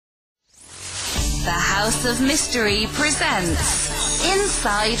House of Mystery presents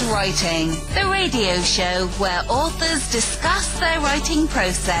Inside Writing, the radio show where authors discuss their writing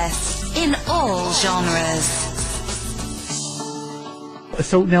process in all genres.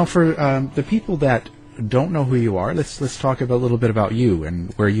 So now for the people that don't know who you are, let's talk a little bit about you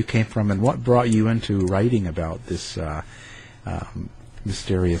and where you came from and what brought you into writing about this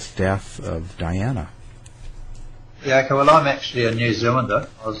mysterious death of Diana. Yeah, okay, well, I'm actually a New Zealander.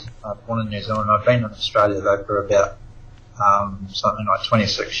 I was born in New Zealand. I've been in Australia, though, for about something like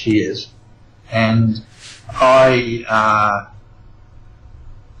 26 years. And I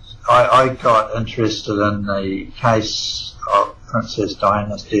got interested in the case of Princess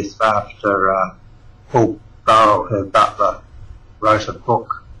Diana's death after Paul Burrell, her butler, wrote a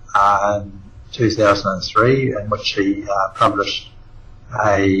book in 2003 in which he published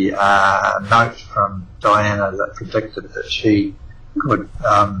a note from Diana that predicted that she could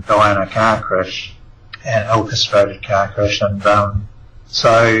die in a car crash, an orchestrated car crash. And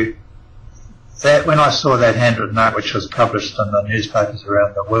so that when I saw that handwritten note, which was published in the newspapers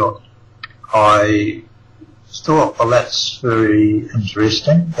around the world, I thought, well, that's very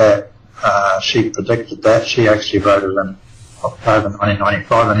interesting that she predicted that. She actually wrote it in October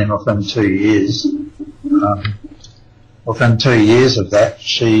 1995, and then within 2 years, of that,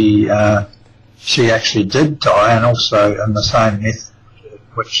 she actually did die, and also in the same method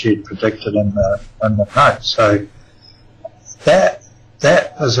which she had predicted in the note. So that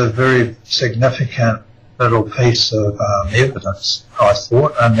was a very significant little piece of evidence, I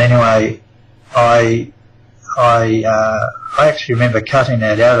thought. And anyway, I actually remember cutting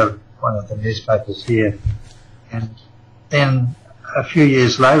that out of one of the newspapers here, and then a few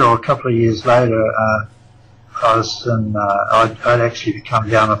years later, or a couple of years later, I'd actually become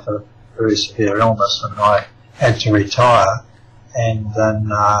down with a very severe illness, and I had to retire. And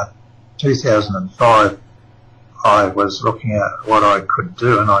in 2005, I was looking at what I could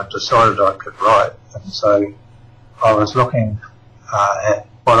do, and I decided I could write. And so I was looking at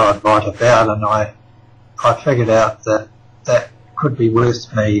what I'd write about, and I figured out that that could be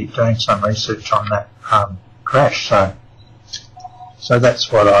worth me doing some research on that crash. So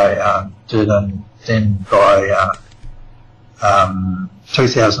that's what I did, and then by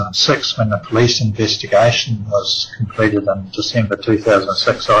 2006, when the police investigation was completed in December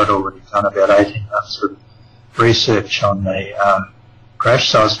 2006, I'd already done about 18 months of research on the crash,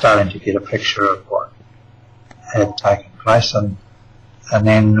 so I was starting to get a picture of what had taken place. And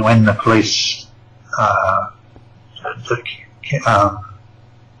then when the police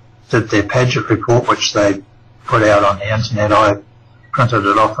did their Paget report, which they put out on the internet, I printed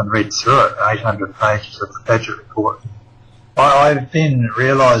it off and read through it, 800 pages of the Paget report. I then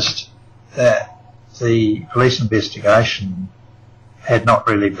realised that the police investigation had not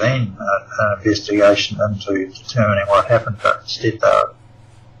really been an investigation into determining what happened, but instead they were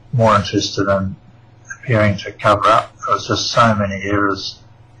more interested in appearing to cover up. There was just so many errors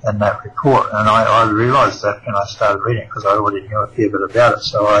in that report, and I realised that when I started reading it, because I already knew a fair bit about it.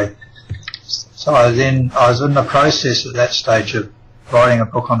 So I was in the process at that stage of writing a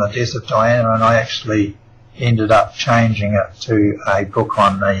book on the death of Diana, and I actually ended up changing it to a book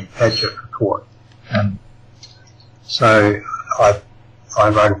on the Paget report. And so I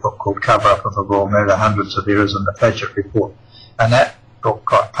wrote a book called Cover Up of the Royal Murder, Hundreds of Errors in the Paget Report. And that book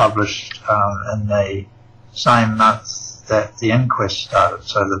got published in the same month that the inquest started.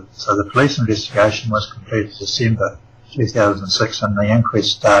 So the police investigation was completed December 2006, and the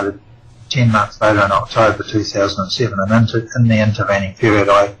inquest started 10 months later in October 2007. And in the intervening period,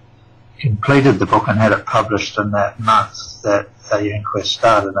 I completed the book and had it published in that month that the inquest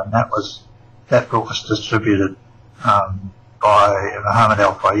started, and that book was distributed by Mohammed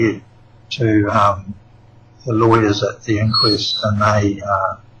Al Fayed to the lawyers at the inquest, and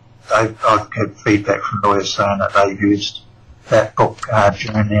I've had feedback from lawyers saying that they used that book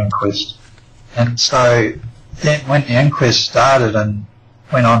during the inquest. And so then when the inquest started and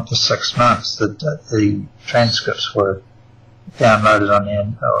went on for 6 months, the transcripts were downloaded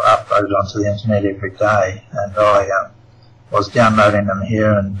or uploaded onto the internet every day, and I was downloading them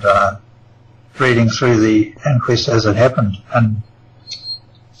here and reading through the inquest as it happened. And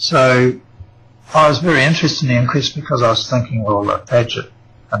so I was very interested in the inquest because I was thinking, well, the Paget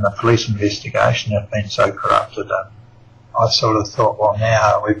and the police investigation have been so corrupted, and I sort of thought, well,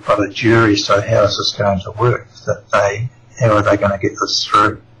 now we've got a jury, so how is this going to work? How are they going to get this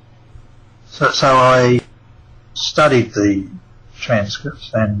through? So I studied the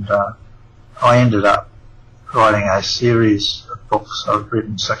transcripts, and I ended up writing a series of books. I've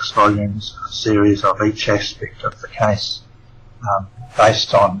written 6 volumes, a series of each aspect of the case,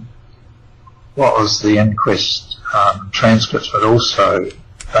 based on what was the inquest transcripts, but also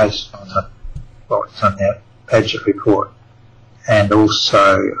based on what's in that Paget report. And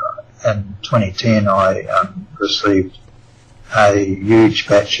also in 2010 I received a huge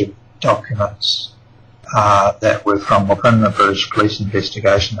batch of documents that were from within the British police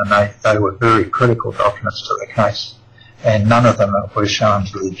investigation, and they were very critical documents to the case, and none of them were shown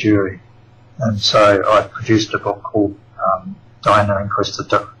to the jury. And so I produced a book called Diana Inquest,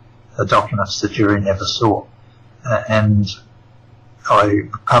 the documents the jury never saw, and I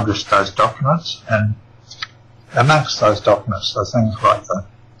published those documents. And amongst those documents are things like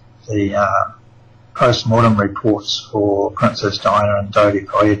the post-mortem reports for Princess Diana and Dodi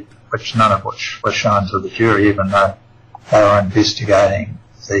Fayed, none of which were shown to the jury, even though they were investigating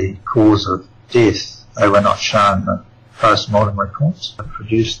the cause of death. They were not shown the post-mortem reports. I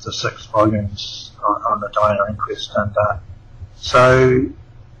produced the 6 volumes on the Diana Inquest, and so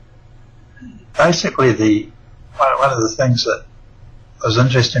basically one of the things that was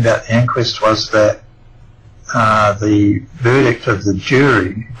interesting about the inquest was that the verdict of the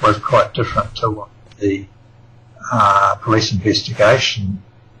jury was quite different to what the police investigation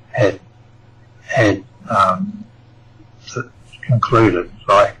had concluded.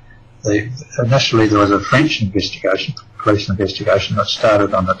 Like initially there was a French investigation, police investigation, that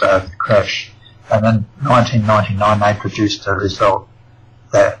started on the day of the crash, and in 1999 they produced a result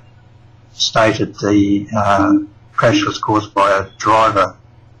that stated the crash was caused by a driver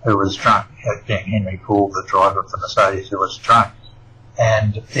who was drunk, being Henry Paul, the driver of the Mercedes, who was drunk.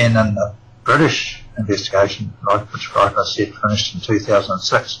 And then in the British investigation, which, like I said, finished in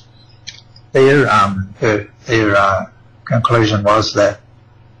 2006, their conclusion was that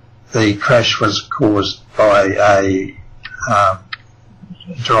the crash was caused by a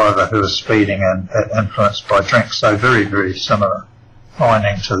driver who was speeding and influenced by drink. So very, very similar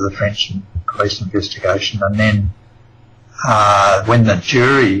finding to the French police investigation. And then when the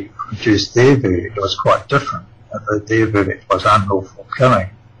jury produced their verdict, it was quite different. Their verdict was unlawful killing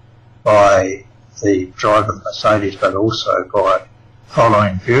by the driver of the Mercedes, but also by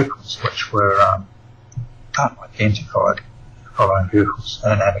following vehicles, which were unidentified following vehicles,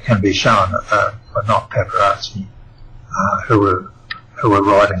 and it can be shown that they were not paparazzi who were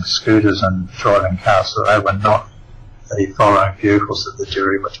riding scooters and driving cars, so they were not the following vehicles that the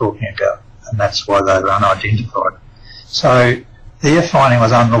jury were talking about, and that's why they were unidentified. So their finding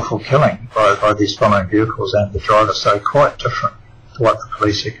was unlawful killing by these following vehicles and the driver, so quite different to what the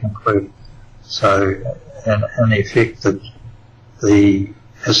police had concluded. So in effect, the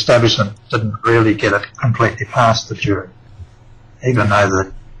establishment didn't really get it completely past the jury. Even though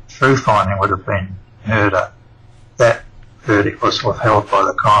the true finding would have been murder, that verdict was withheld by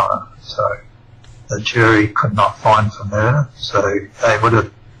the coroner. So the jury could not find for murder. So they would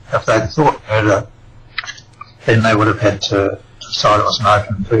have, if they'd thought murder, then they would have had to decide it was an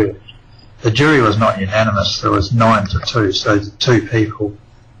open verdict. The jury was not unanimous. There was 9-2. So the 2 people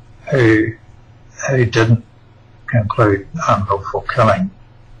who didn't conclude unlawful killing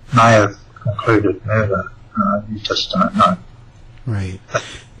may have concluded murder. You just don't know. Right.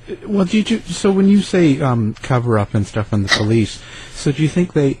 Well, so when you say cover up and stuff on the police, so do you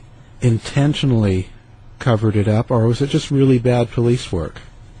think they intentionally covered it up, or was it just really bad police work?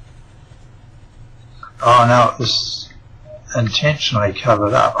 Oh no, it was intentionally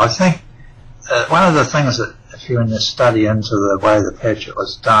covered up. I think one of the things that, if you're in the study into the way the Paget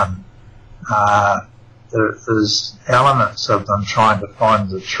was done, there's elements of them trying to find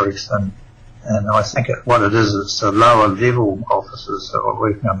the truth, and I think what it is, it's the lower level officers that were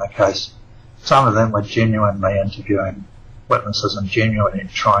working on the case. Some of them were genuinely interviewing witnesses and genuinely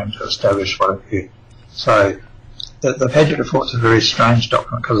trying to establish what occurred. So the Paget report's a very strange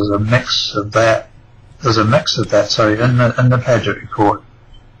document because there's a mix of that. So in the Paget report,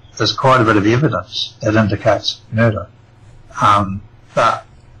 there's quite a bit of evidence that indicates murder. But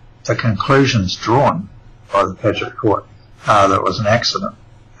the conclusions drawn by the Paget report are that it was an accident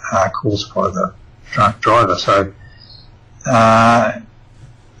caused by the drunk driver. So, so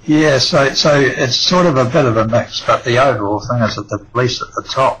it's sort of a bit of a mix, but the overall thing is that the police at the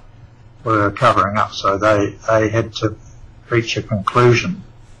top were covering up, so they had to reach a conclusion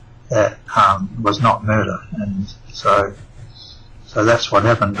that was not murder, and so that's what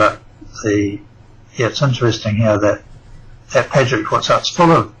happened. But it's interesting how that Paget report, so it's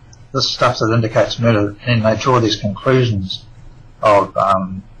full of this stuff that indicates murder, and they draw these conclusions of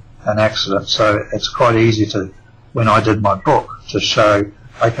an accident. So it's quite easy to, when I did my book, to show,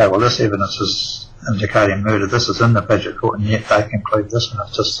 okay, well, this evidence is indicating murder, this is in the Paget report, and yet they conclude this one.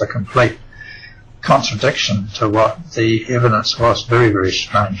 It's just a complete contradiction to what the evidence was. Very, very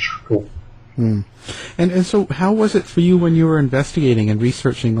strange report. And so how was it for you when you were investigating and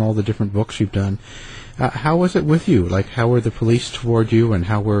researching all the different books you've done? How was it with you? Like, how were the police toward you, and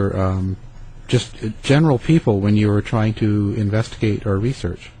how were just general people when you were trying to investigate or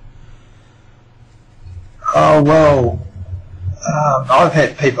research? Oh, well, I've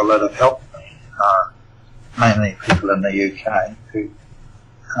had people that have helped me, mainly people in the UK who,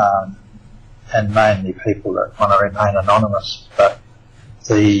 and mainly people that want to remain anonymous. But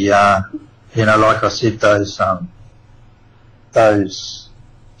like I said, those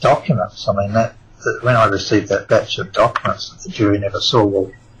documents, I mean, that when I received that batch of documents that the jury never saw,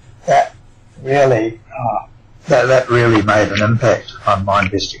 well, that really made an impact on my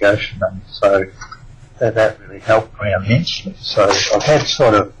investigation, and so that really helped me immensely. So I've had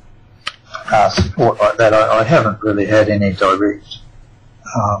sort of support like that. I haven't really had any direct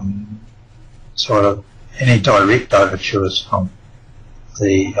overtures from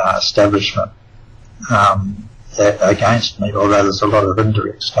the establishment that against me, although there's a lot of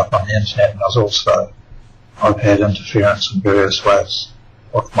indirect stuff on the internet, and I've had interference in various ways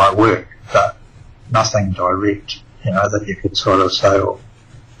with my work, but nothing direct, that you could sort of say, well,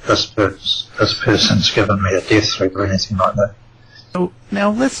 this person's given me a death threat or anything like that. So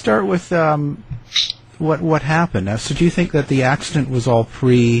now let's start with what happened. Now, so do you think that the accident was all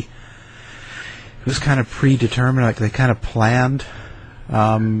it was kind of predetermined, like they kind of planned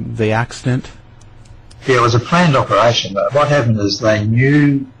the accident? Yeah, it was a planned operation. But what happened is they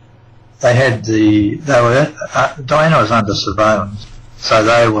knew Diana was under surveillance, so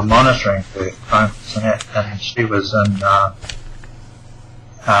they were monitoring her phones and she was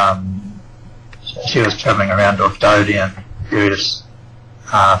she was travelling around off Dodie and various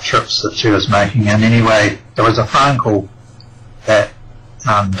trips that she was making. And anyway, there was a phone call that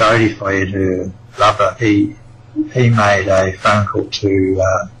Dodie fired her lover. He made a phone call to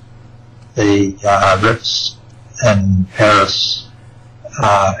the Ritz in Paris,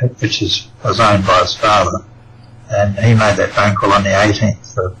 which was owned by his father, and he made that phone call on the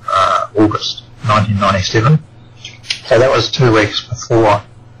 18th of August 1997. So that was 2 weeks before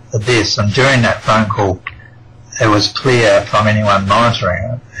the death, and during that phone call it was clear from anyone monitoring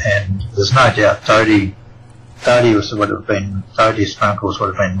it, and there's no doubt Dodie's phone calls would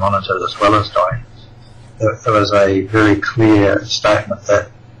have been monitored as well as Diane's. There was a very clear statement that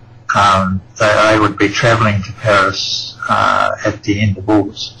they would be travelling to Paris at the end of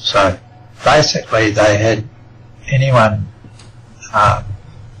August. So basically they had anyone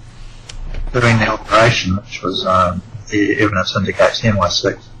doing the operation, which was the evidence indicates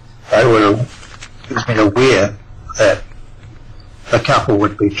MI6, they were aware that the couple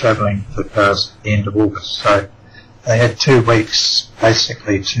would be travelling to Paris at the end of August. So they had 2 weeks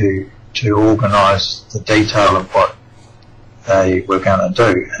basically to organise the detail of what they were going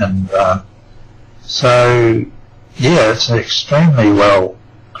to do. And so, yeah, it's an extremely well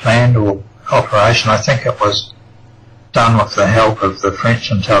planned operation. I think it was done with the help of the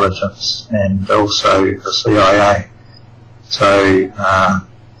French intelligence and also the CIA. So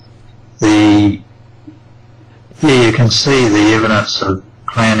you can see the evidence of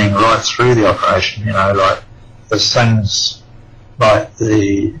planning right through the operation. Like there's things like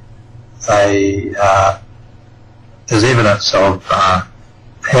there's evidence of how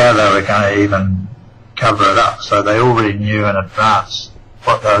they were going to even cover it up. So they already knew in advance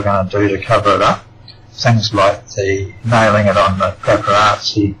what they were going to do to cover it up. Things like the nailing it on the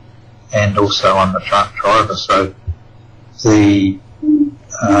paparazzi and also on the truck driver. So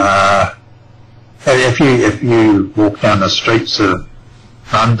if you walk down the streets of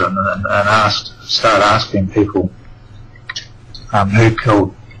London and start asking people who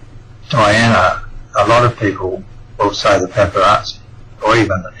killed Diana, a lot of people will say the paparazzi, or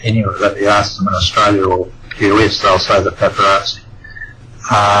even anywhere that you ask them in Australia or US, they'll say the paparazzi.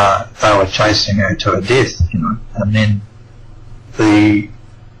 They were chasing her to her death, And then the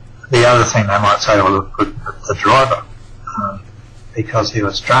other thing they might say, well, the driver, because he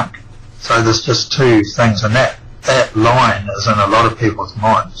was drunk. So there's just two things, and that line is in a lot of people's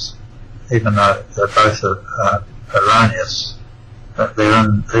minds, even though they're both erroneous. But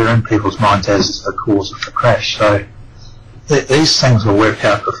they're in people's minds as the cause of the crash. So these things were worked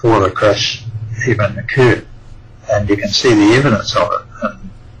out before the crash even occurred, and you can see the evidence of it. And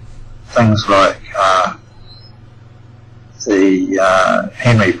things like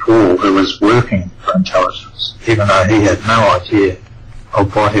Henry Paul, who was working for intelligence, even though he had no idea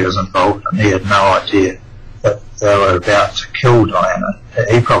of what he was involved in, he had no idea that they were about to kill Diana.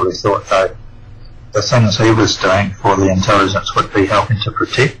 He probably thought that the things he was doing for the intelligence would be helping to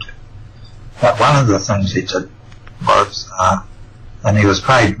protect her. But one of the things he did was and he was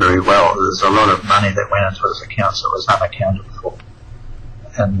paid very well. There's a lot of money that went into his accounts that was unaccounted for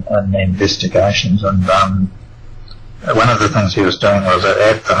in the investigations. And one of the things he was doing was that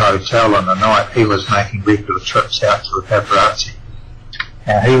at the hotel in the night, he was making regular trips out to the paparazzi.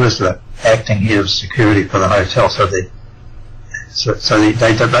 Now, he was the acting head of security for the hotel, so they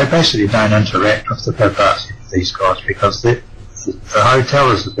basically don't interact with the paparazzi, these guys, because the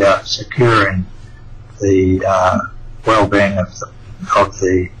hotel is about securing the well-being of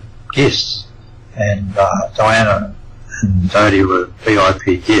the guests, and Diana and Dodie were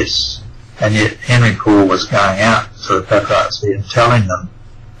VIP guests, and yet Henry Paul was going out to the paparazzi and telling them,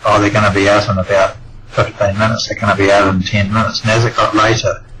 oh, they're going to be out in about 15 minutes, they're going to be out in 10 minutes, and as it got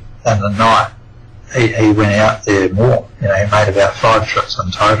later in the night, he went out there more. He made about 5 trips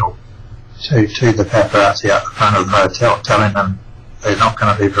in total to the paparazzi out the front of the hotel, telling them they're not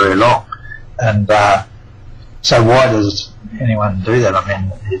going to be very long. And so why does anyone do that? I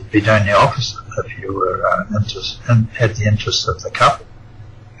mean, you'd be doing the opposite if you were had the interests of the couple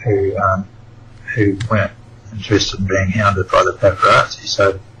who weren't interested in being hounded by the paparazzi.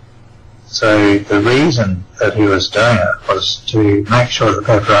 So the reason that he was doing it was to make sure the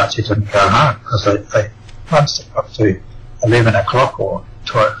paparazzi didn't go home, because they once they got to 11 o'clock or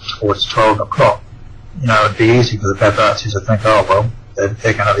towards 12 o'clock, it'd be easy for the paparazzi to think, oh, well,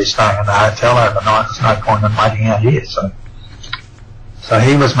 they're going to be staying in the hotel overnight, there's no point in waiting out here. So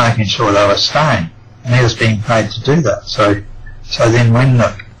he was making sure they were staying, and he was being paid to do that. So then when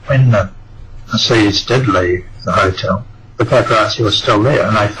the Mercedes did leave the hotel, the paparazzi was still there,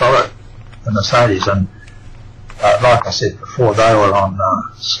 and they followed the Mercedes. And like I said before, they were on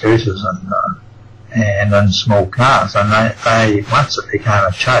scooters and in small cars, and they once it became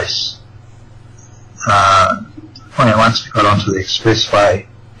a chase, when it once got onto the expressway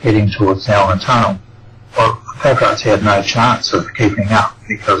heading towards the Alma Tunnel, well, the paparazzi had no chance of keeping up,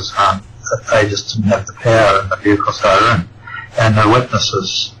 because they just didn't have the power in the vehicles they were in. And the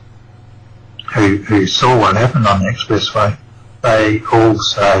witnesses who saw what happened on the expressway, they all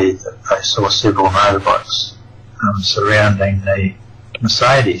say that they saw several motorbikes surrounding the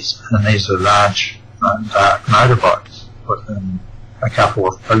Mercedes, and these are large dark motorbikes with a couple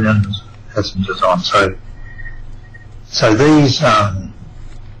of billions passengers on. So these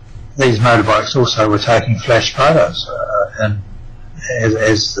motorbikes also were taking flash photos, and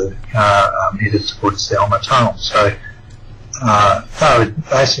as the car headed towards the Alma Tunnel. So they were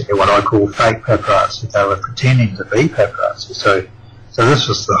basically what I call fake paparazzi. They were pretending to be paparazzi. So this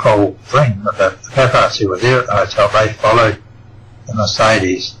was the whole thing. The paparazzi were there at the hotel. They followed the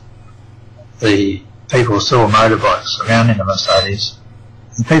Mercedes. The people saw motorbikes surrounding the Mercedes.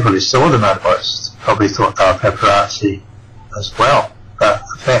 The people who saw the motorbikes probably thought they were paparazzi as well. But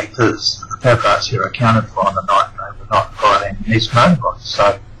the fact is, the paparazzi are accounted for on the night they were not riding these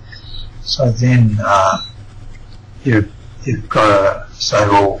motorbikes. So then you've got to say,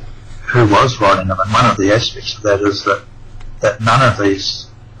 well, who was riding them? And one of the aspects of that is that none of these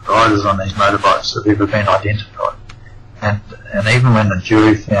riders on these motorbikes have ever been identified. And even when the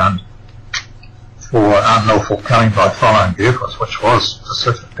jury found for unlawful killing by following vehicles, which was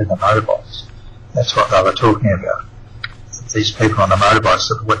specifically the motorbikes, that's what they were talking about. These people on the motorbikes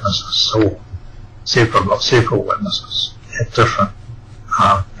that the witnesses saw, several witnesses had different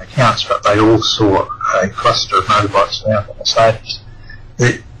accounts, but they all saw a cluster of motorbikes around the Mercedes.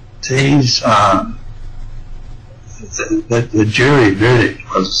 The jury verdict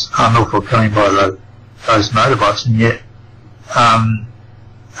was unlawful killing by those motorbikes, and yet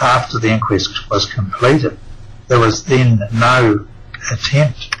after the inquest was completed, there was then no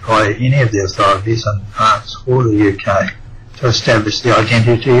attempt by any of the authorities in France or the UK to establish the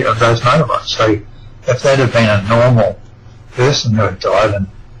identity of those motorbikes. So if that had been a normal person who had died, and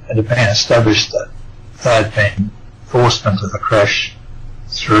it had been established that they had been forced into the crash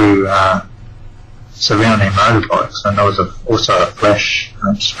through surrounding motorbikes, and there was also a flash,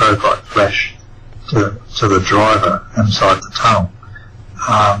 strobe light flash to the driver inside the tunnel.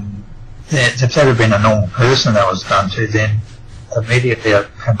 If that had been a normal person that was done to, then immediately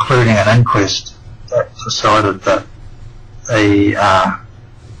concluding an inquest that decided that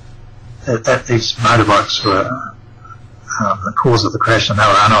that these motorbikes were the cause of the crash and they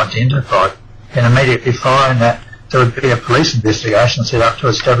were unidentified, and immediately following that there would be a police investigation set up to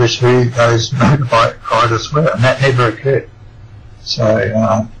establish who those motorbike riders were, and that never occurred. So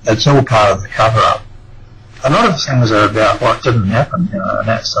it's all part of the cover-up. A lot of things are about what didn't happen, and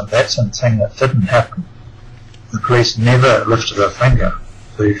that's a thing that didn't happen. The police never lifted a finger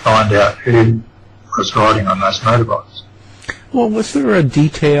to find out who was riding on those motorbikes. Well, was there a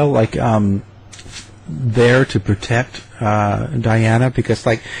detail like there to protect Diana? Because,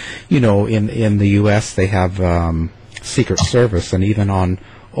 like, you know, in the U.S. they have Secret Service, and even on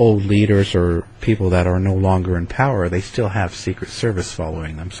old leaders or people that are no longer in power, they still have Secret Service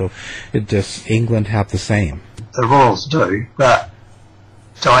following them. So does England have the same? The royals do, but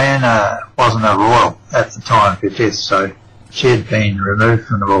Diana wasn't a royal at the time of her death, so she had been removed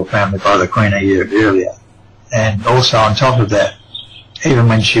from the royal family by the Queen a year earlier. And also on top of that, even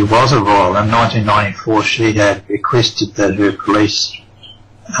when she was a royal, in 1994 she had requested that her police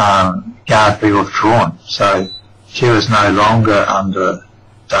guard be withdrawn. So she was no longer under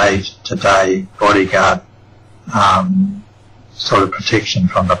day-to-day bodyguard sort of protection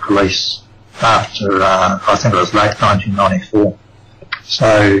from the police after, I think it was late 1994.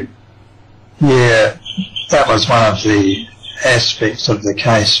 So, yeah, that was one of the aspects of the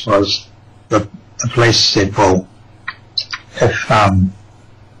case, was the police said, well,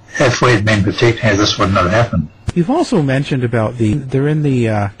 if we'd been protecting her, this wouldn't have happened. You've also mentioned about they're in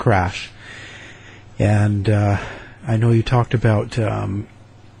the crash, and I know you talked about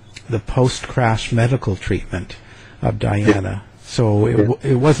the post-crash medical treatment of Diana. Yeah. So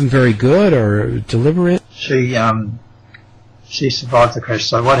it wasn't very good or deliberate? She survived the crash.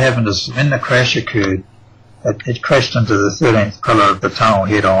 So what happened is, when the crash occurred, it crashed into the 13th pillar of the tunnel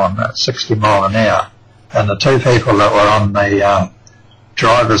head-on at 60 mile an hour. And the two people that were on the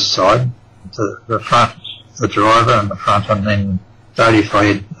driver's side, the driver in the front, and then Dodie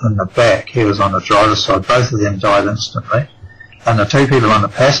Floyd in the back, he was on the driver's side, both of them died instantly. And the two people on the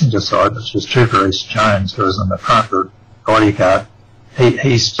passenger side, which was Trooper Reece Jones, who was in the front, the bodyguard,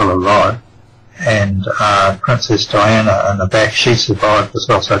 he's still alive. And Princess Diana in the back, she survived as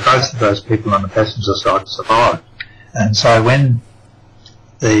well. So both of those people on the passenger side survived. And so when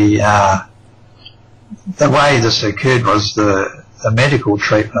the way this occurred was the medical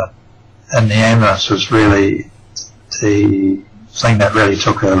treatment in the ambulance was really the thing that really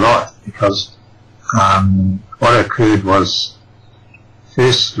took her life, because what occurred was,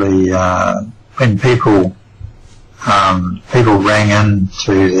 firstly, when people rang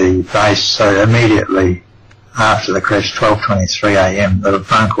into the base, so immediately after the crash, 12:23 a.m., the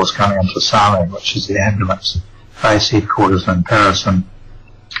phone call was coming into SAMU, which is the ambulance base headquarters in Paris, and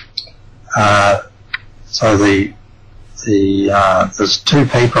so there's two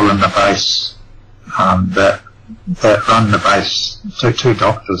people in the base that run the base, two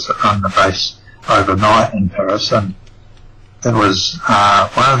doctors that run the base overnight in Paris, and there was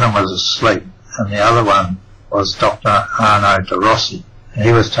one of them was asleep, and the other one was Dr. Arnaud de Rossi, and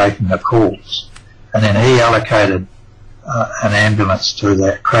he was taking the calls. And then he allocated an ambulance to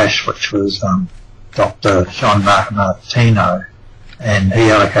that crash, which was Dr. Jean-Marc Martino, and he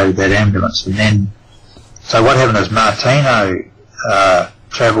allocated that ambulance. And then, so what happened is Martino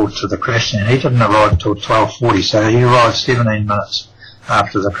travelled to the crash, and he didn't arrive until 12:40, so he arrived 17 minutes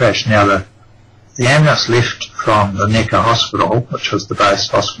after the crash. Now, the ambulance left from the Necker Hospital, which was the base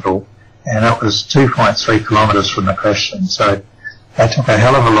hospital, and it was 2.3 kilometres from the crash scene. So they took a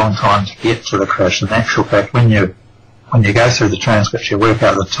hell of a long time to get to the crash. In actual fact, when you go through the transcripts, you work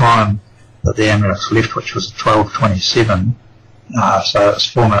out the time that the ambulance left, which was 12:27. So it was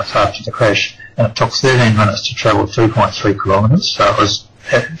 4 minutes after the crash, and it took 13 minutes to travel 2.3 kilometres. So it was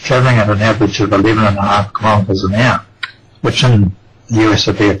travelling at an average of 11.5 kilometres an hour, which in the US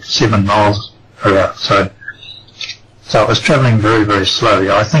would be 7 miles per hour. So it was travelling very, very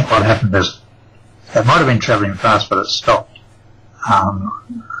slowly. I think what happened is it might have been travelling fast, but it stopped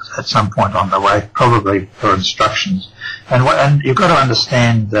at some point on the way, probably for instructions. And you've got to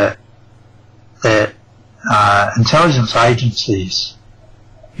understand that intelligence agencies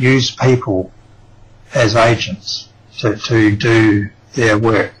use people as agents to do their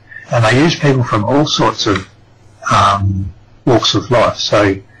work, and they use people from all sorts of walks of life.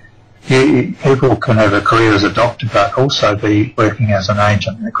 So people can have a career as a doctor, but also be working as an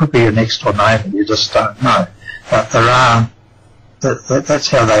agent. It could be your next door neighbour, you just don't know. But that's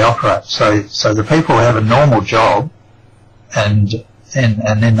how they operate. So the people have a normal job, and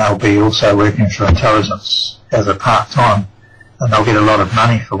then they'll be also working for intelligence as a part-time, and they'll get a lot of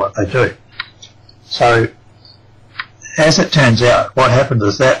money for what they do. So, as it turns out, what happened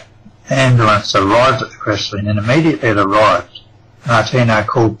is that ambulance arrived at the crash scene, and immediately it arrived, Martino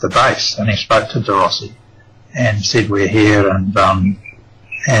called the base, and he spoke to de Rossi and said, "We're here," and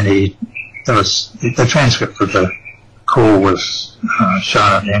there was the transcript of the call was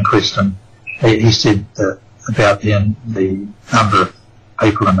shown at the inquest, and he said that about the number of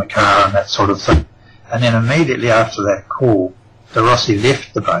people in the car and that sort of thing. And then immediately after that call, de Rossi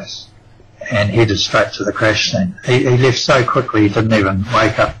left the base and headed straight to the crash scene. He left so quickly he didn't even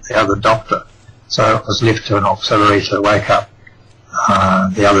wake up the other doctor. So it was left to an auxiliary to wake up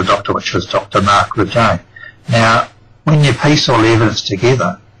the other doctor, which was Dr. Mark Lejeune. Now, when you piece all the evidence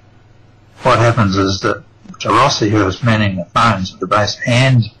together, what happens is that De Rossi, who was manning the phones at the base,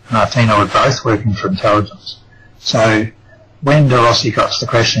 and Martino were both working for intelligence. So when De Rossi got to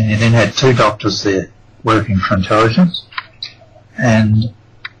the question, he then had two doctors there working for intelligence. And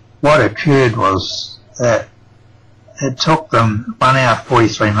what occurred was that it took them 1 hour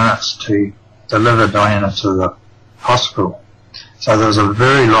 43 minutes to deliver Diana to the hospital. So there was a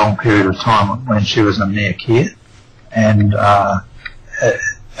very long period of time when she was in their care. And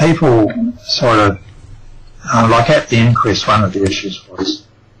people sort of, like at the inquest, one of the issues was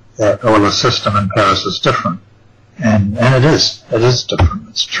that the system in Paris is different. And it is different,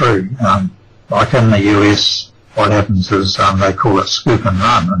 it's true. Like in the US, what happens is they call it scoop and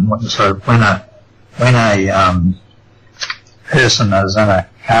run. And so when a person is in a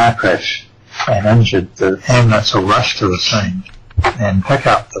car crash and injured, the ambulance will rush to the scene and pick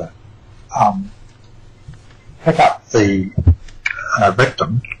up the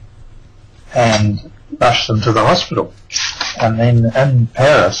victim and rush them to the hospital. And then in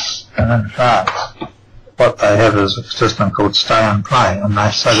Paris and in France, what they have is a system called stay and play, and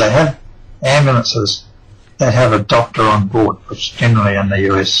they have ambulances that have a doctor on board, which generally in the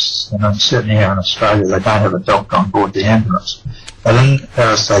US, and certainly here in Australia, they don't have a doctor on board the ambulance. But in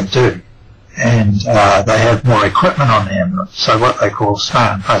Paris they do, and they have more equipment on the ambulance, so what they call stay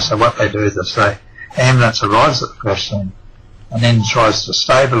and play. So what they do is the ambulance arrives at the crash scene and then tries to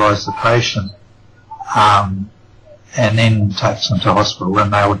stabilise the patient, and then takes them to hospital,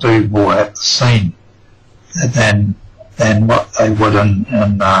 and they will do more at the scene than what they would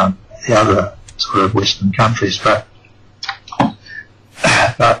in the other sort of Western countries. But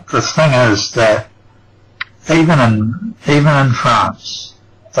the thing is that even in France,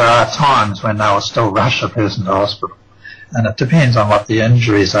 there are times when they will still rush a person to hospital, and it depends on what the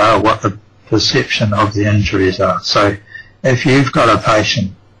injuries are, or what the perception of the injuries are. So if you've got a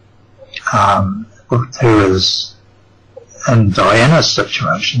patient who is in Diana's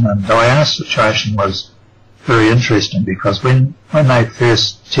situation, and Diana's situation was very interesting because when they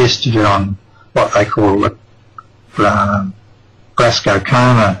first tested her on what they call the Glasgow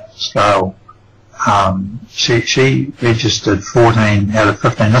Coma scale, she registered 14 out of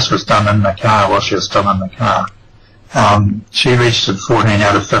 15. This was done in the car while she was still in the car. She registered 14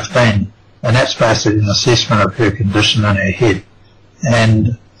 out of 15, and that's basically an assessment of her condition in her head.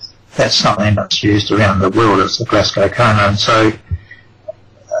 And that's something that's used around the world. It's the Glasgow Coma. And so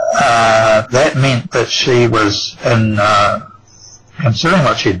that meant that she was in, considering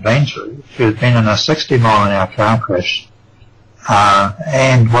what she'd been through, she had been in a 60-mile-an-hour car crash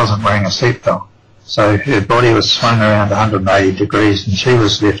and wasn't wearing a seatbelt. So her body was swung around 180 degrees, and she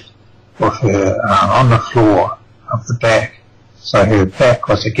was left with her on the floor of the back. So her back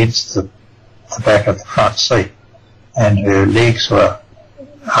was against the back of the front seat, and her legs were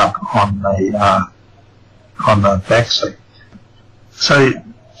up on the back seat. So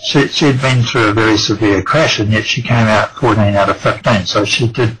she'd been through a very severe crash, and yet she came out 14 out of 15. So she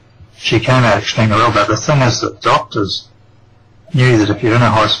came out extremely well. But the thing is that doctors knew that if you're in a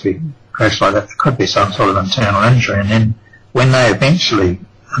high-speed crash like that, there could be some sort of internal injury. And then when they eventually,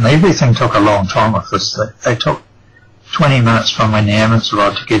 and everything took a long time with this, they took 20 minutes from when the ambulance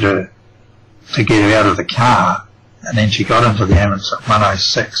arrived to get her out of the car, and then she got into the ambulance at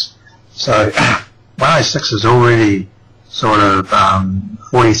 1:06. So 1:06 is already sort of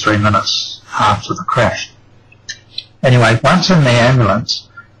 43 minutes after the crash. Anyway, once in the ambulance,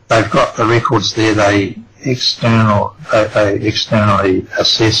 they've got the records there. They externally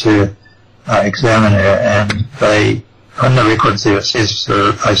assess her, examine her, and in the records there it says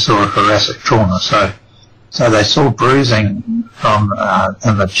they saw a thoracic trauma. So they saw bruising from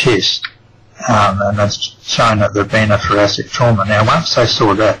in the chest, and it's shown that there'd been a thoracic trauma. Now, once they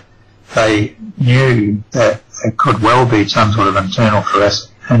saw that, they knew that it could well be some sort of internal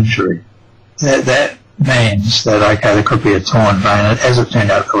thoracic injury. That means that, okay, there could be a torn vein. As it turned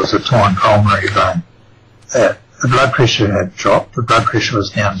out, there was a torn pulmonary vein. The blood pressure had dropped. The blood pressure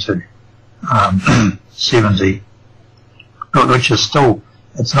was down to 70, which is still,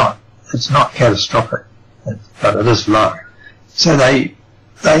 it's not catastrophic, but it is low. So they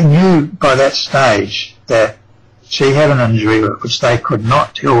knew by that stage that she had an injury which they could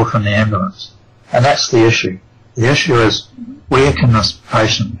not tell from the ambulance. And that's the issue. The issue is, where can this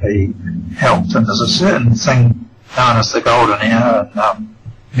patient be helped? And there's a certain thing known as the golden hour in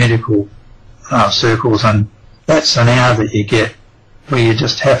medical circles, and that's an hour that you get where you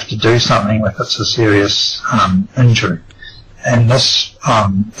just have to do something if it's a serious injury. And this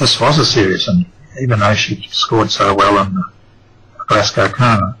was a serious even though she scored so well in the Glasgow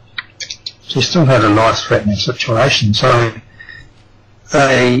Coma, she still had a life-threatening situation. So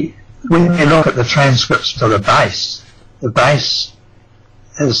when you look at the transcripts for the base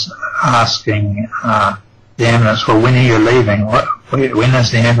is asking the ambulance, well, when are you leaving? When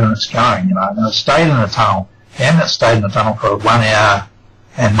is the ambulance going? You know, and it stayed in the tunnel. The ambulance stayed in the tunnel for 1 hour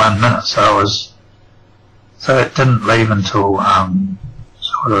and 1 minute. So it didn't leave until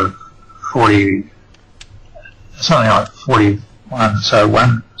sort of 40, something like 41. So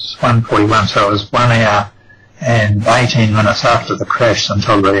 1:41. So it was 1 hour and 18 minutes after the crash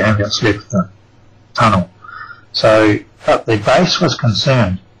until the ambulance left the tunnel. So, but the base was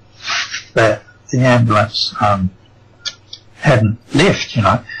concerned that the ambulance hadn't left, you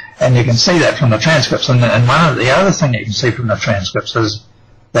know, and you can see that from the transcripts. And one of the other thing you can see from the transcripts is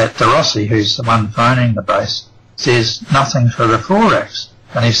that De Rossi, who's the one phoning the base, says nothing for the thorax,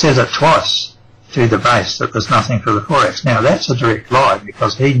 and he says it twice to the base that there's nothing for the thorax. Now that's a direct lie,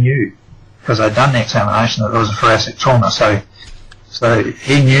 because he knew, because they'd done the examination, that there was a thoracic trauma, so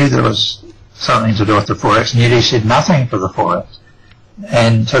he knew there was something to do with the thorax, and yet he said nothing for the thorax.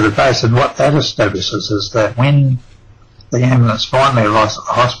 And to the base, and what that establishes is that when the ambulance finally arrives at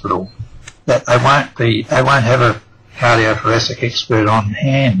the hospital, that they won't have a cardiothoracic expert on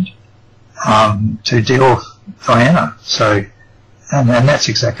hand to deal with Diana. So, and that's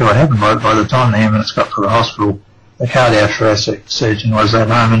exactly what happened. By the time the ambulance got to the hospital, the cardiothoracic surgeon was at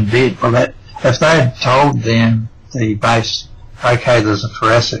home in bed. Well, if they had told the base, okay, there's a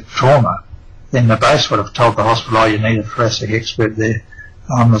thoracic trauma, then the base would have told the hospital, oh, you need a thoracic expert there.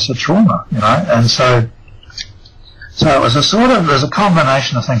 There's a trauma, you know. And so it was there's a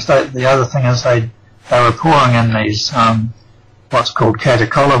combination of things. The other thing is they were pouring in these what's called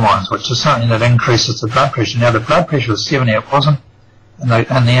catecholamines, which is something that increases the blood pressure. Now the blood pressure was 70, it wasn't, and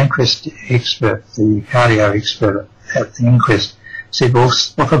the inquest expert, the cardio expert at the inquest, said, well,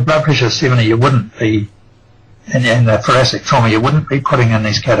 with a blood pressure of 70, you wouldn't be, in the thoracic trauma, you wouldn't be putting in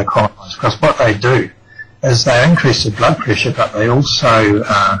these catecholamines, because what they do is they increase the blood pressure, but they also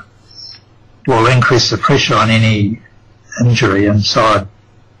will increase the pressure on any injury inside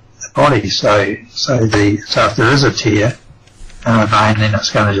the body. So if there is a tear in a vein, then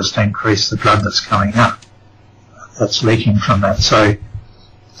it's going to just increase the blood that's coming up, that's leaking from that. So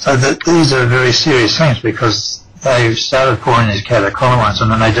these are very serious things, because they started pouring these catecholamines,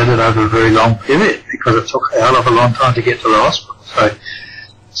 and then they did it over a very long period, because it took a hell of a long time to get to the hospital.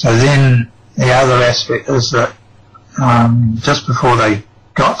 So then the other aspect is that just before they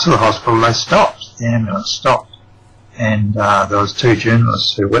got to the hospital, they stopped. The ambulance stopped, and there was 2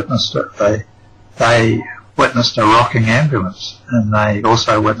 journalists who witnessed it. They witnessed a rocking ambulance, and they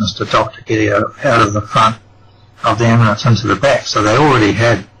also witnessed a doctor getting out of the front of the ambulance into the back. So they already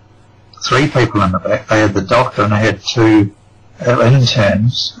had 3 people in the back. They had the doctor, and they had 2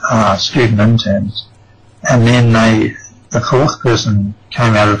 interns, student interns, and then the 4th person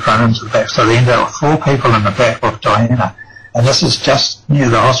came out of the front into the back. So they ended up with 4 people in the back with Diana. And this is just near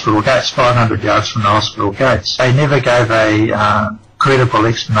the hospital gates, 500 yards from the hospital gates. They never gave a credible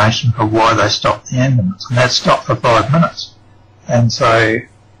explanation for why they stopped the ambulance. And that stopped for 5 minutes. And so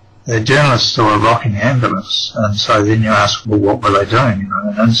the journalists saw a rocking ambulance. And so then you ask, well, what were they doing? You know,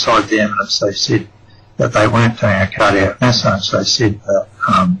 and inside the ambulance they said that they weren't doing a cardiac massage. They said that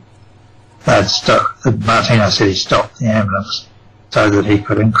Martino said he stopped the ambulance so that he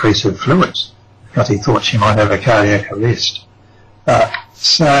could increase her fluids, because he thought she might have a cardiac arrest.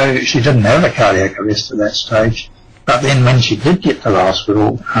 So she didn't have a cardiac arrest at that stage. But then when she did get to the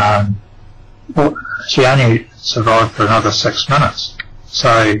hospital, she only survived for another 6 minutes.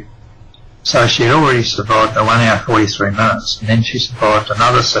 So she had already survived the 1 hour 43 minutes, and then she survived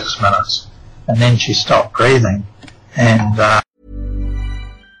another 6 minutes, and then she stopped breathing. And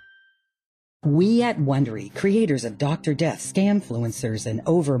we at Wondery, creators of Dr. Death, Scamfluencers, and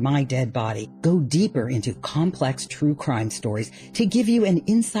Over My Dead Body, go deeper into complex true crime stories to give you an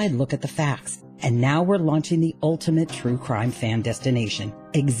inside look at the facts. And now we're launching the ultimate true crime fan destination,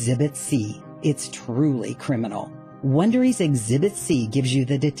 Exhibit C. It's truly criminal. Wondery's Exhibit C gives you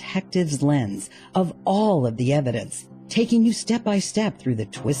the detective's lens of all of the evidence, taking you step by step through the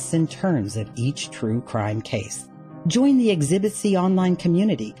twists and turns of each true crime case. Join the Exhibit C online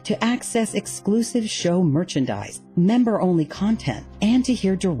community to access exclusive show merchandise, member-only content, and to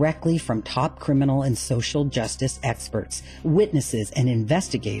hear directly from top criminal and social justice experts, witnesses, and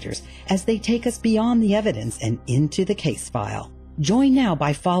investigators as they take us beyond the evidence and into the case file. Join now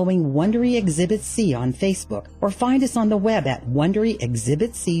by following Wondery Exhibit C on Facebook, or find us on the web at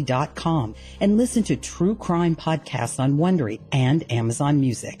WonderyExhibitC.com and listen to true crime podcasts on Wondery and Amazon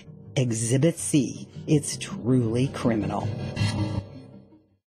Music. Exhibit C. It's truly criminal.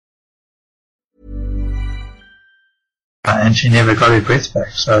 And she never got her breath back.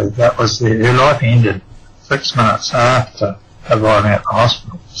 So that was her life ended 6 minutes after arriving at the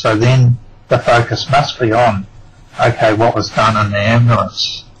hospital. So then the focus must be on, okay, what was done in the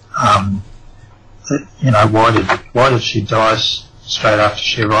ambulance? Why did she die straight after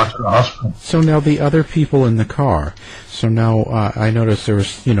she arrived at the hospital? So now the other people in the car. So now I noticed there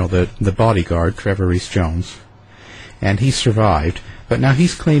was, the bodyguard, Trevor Rees-Jones, and he survived, but now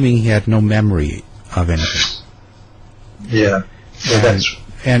he's claiming he had no memory of anything. Yeah,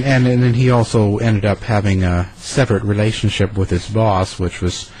 and then he also ended up having a separate relationship with his boss, which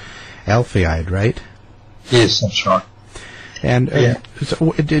was Alfeide, right? Yes, that's right. And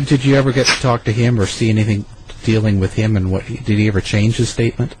so did you ever get to talk to him or see anything dealing with him, and did he ever change his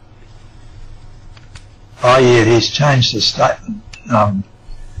statement? Oh yeah, he's changed his statement.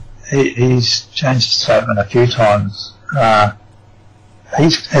 He's changed his statement a few times.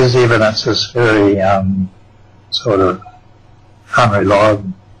 His evidence is very sort of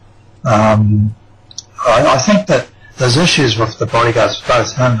unreliable. I think that there's issues with the bodyguards,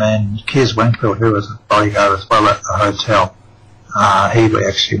 both him and Kes Wingfield, who was a bodyguard as well at the hotel. He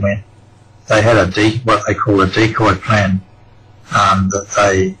actually went. They had what they call a decoy plan that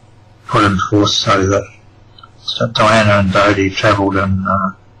they put in force so that Diana and Dodie travelled in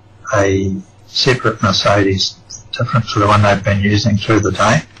a separate Mercedes, different to the one they'd been using through the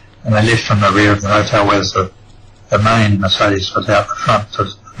day, and they left from the rear of the hotel, whereas the main Mercedes was out the front.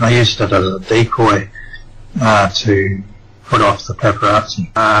 They used it as a decoy to put off the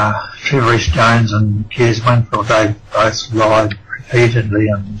paparazzi. Trevor Rees-Jones and Kes Wingfield, they both lied repeatedly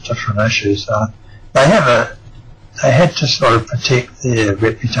on different issues. They had to sort of protect their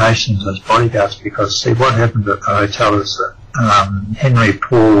reputations as bodyguards, because see what happened at the hotel is that Henry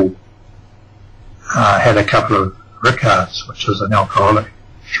Paul had a couple of Rickards, which is an alcoholic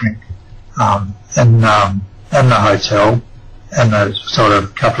drink, in the hotel in the sort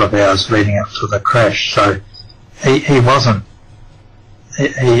of couple of hours leading up to the crash. So he wasn't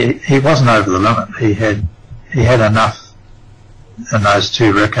over the limit. He had enough in those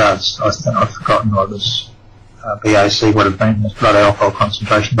two Rickards. I think I've forgotten what his BAC would have been, his blood alcohol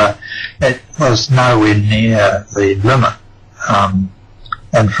concentration, but it was nowhere near the limit.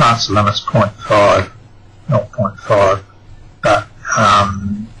 In France the limit's 0.5, not 0.5, but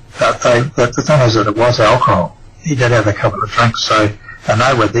the thing is that it was alcohol. He did have a couple of drinks, and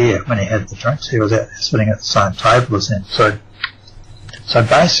they were there when he had the drinks. He was sitting at the same table as them. So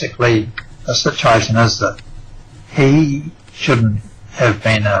basically the situation is that he shouldn't have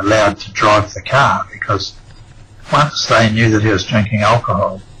been allowed to drive the car, because once they knew that he was drinking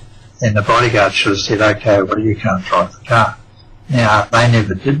alcohol, then the bodyguard should have said, okay, well, you can't drive the car. Now, they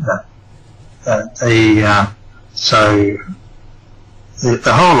never did that. So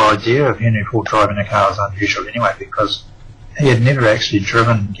the whole idea of Henry Paul driving a car was unusual anyway, because he had never actually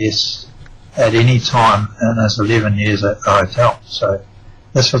driven guests at any time in his 11 years at the hotel. So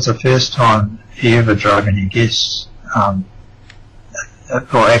this was the first time he ever drove any guests. Or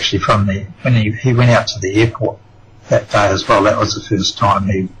actually when he went out to the airport that day as well, that was the first time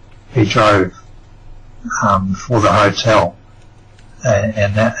he drove for the hotel.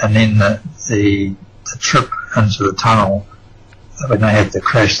 And then the trip into the tunnel when they had the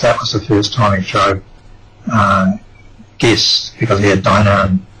crash, that was the first time he drove guests, because he had Dinah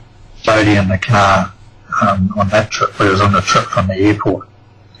and Jodie in the car on that trip, but it was on the trip from the airport.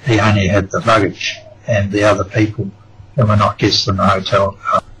 He only had the luggage and the other people who were not guests in the hotel.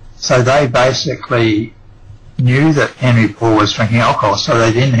 So they basically knew that Henry Paul was drinking alcohol, so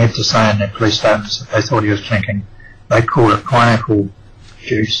they then had to say in their police statements that they thought he was drinking, they called it pineapple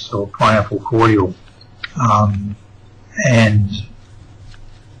juice or pineapple cordial. And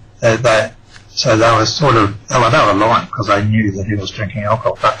so they were they were lying, because they knew that he was drinking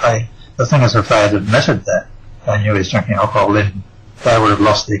alcohol. But the thing is, if they had admitted that they knew he was drinking alcohol, then they would have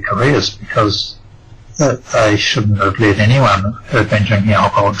lost their careers, because they shouldn't have let anyone who had been drinking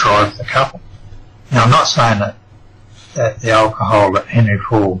alcohol drive the couple. Now, I'm not saying that the alcohol that Henry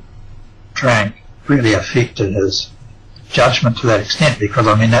Paul drank really affected his judgment to that extent, because,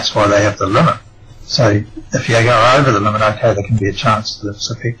 I mean, that's why they have the limit. So if you go over the limit, okay, there can be a chance that it's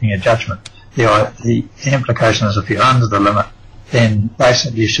affecting your judgment. The implication is if you're under the limit, then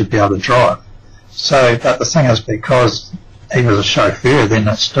basically you should be able to drive. So, but the thing is, because he was a chauffeur, then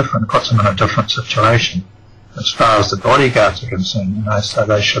that's different. It puts him in a different situation as far as the bodyguards are concerned, so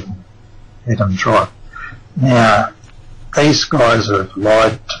they shouldn't let him drive. Now, these guys have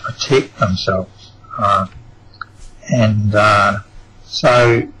lied to protect themselves,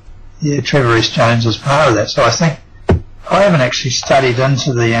 so Trevor Rhys-Jones is part of that. So I think I haven't actually studied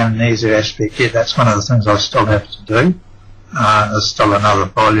into the amnesia aspect yet. That's one of the things I still have to do. There's still another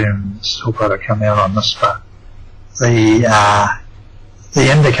volume still got to come out on this, but the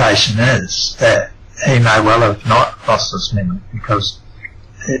indication is that he may well have not lost his memory, because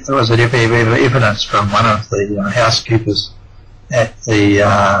there was evidence from one of the housekeepers at the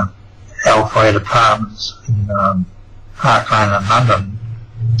Alfred Apartments in Park Lane in London,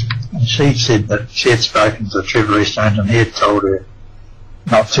 and she said that she had spoken to Trevor Rhys-Jones and he had told her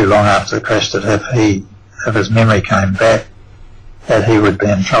not too long after the crash that if his memory came back, that he would be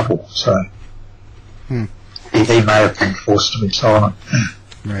in trouble. So he may have been forced to be silent.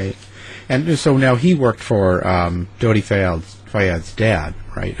 Right. And so now he worked for Dodi Fayad's dad,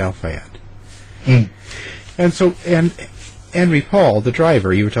 right, Al Fayad. And so, and Henry Paul, the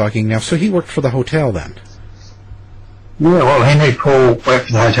driver, you were talking now, so he worked for the hotel then? Yeah, well, Henry Paul worked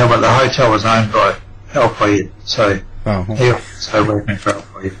for the hotel, but the hotel was owned by Al Fayad, so he also working for Al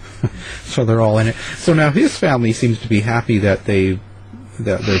Fayad. So they're all in it. So now his family seems to be happy that they're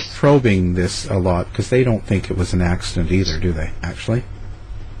probing this a lot, because they don't think it was an accident either, do they, actually?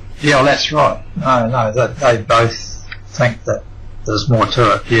 Yeah, well, that's right. No, they both think that there's more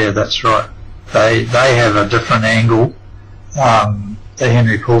to it. Yeah, that's right. They have a different angle, the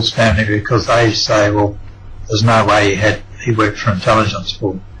Henry Paul's family, because they say, well, there's no way he worked for intelligence.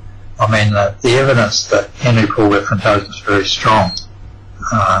 Well, I mean, the evidence that Henry Paul worked for intelligence is very strong.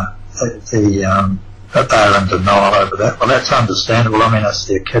 But they're in denial over that. Well, that's understandable. I mean, it's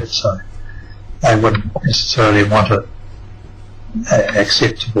their kid, so they wouldn't necessarily want it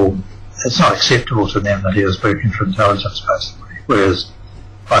acceptable. It's not acceptable to them that he was working for intelligence, basically. Whereas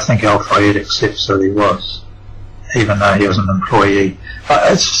I think Al Fayed accepts that he was, even though he was an employee.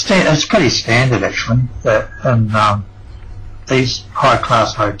 It's pretty standard, actually, that in these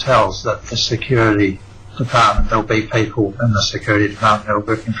high-class hotels, that the security department, there'll be people in the security department who are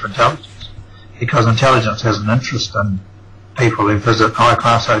working for intelligence, because intelligence has an interest in people who visit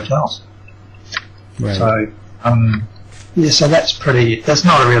high-class hotels. Right. So, so that's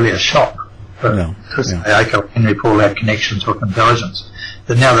not really a shock. Because Henry Paul had connections with intelligence.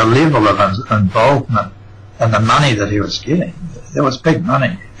 But now the level of involvement and the money that he was getting, there was big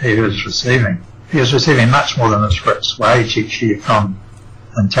money he was receiving. He was receiving much more than his fixed wage each year from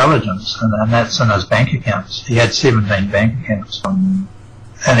intelligence, and that's in his bank accounts. He had 17 bank accounts, and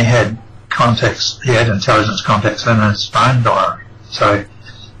he had intelligence contacts in his phone diary. So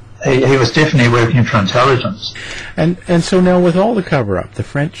he was definitely working for intelligence. And so now with all the cover-up, the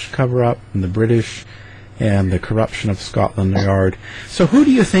French cover-up and the British and the corruption of Scotland Yard, so who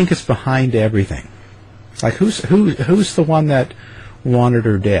do you think is behind everything? Like, who's the one that wanted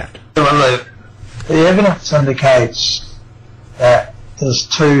her dead? Well, the evidence indicates that there's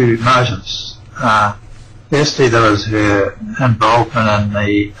two motives. Firstly, there was her involvement in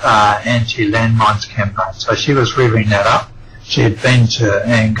the anti-landmines campaign. So she was revving that up. She had been to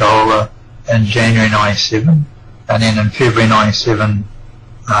Angola in January 97, and then in February 97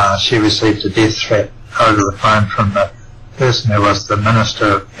 she received a death threat over the phone from the person who was the Minister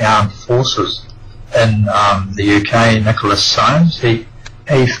of Armed Forces in the UK, Nicholas Soames. He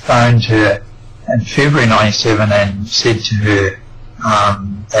phoned her in February 97 and said to her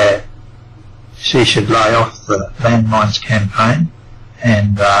that she should lay off the landmines campaign,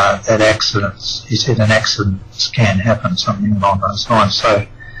 and that he said an accidents can happen, something along those lines.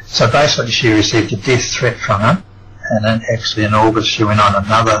 So basically she received a death threat from him, and then actually in August she went on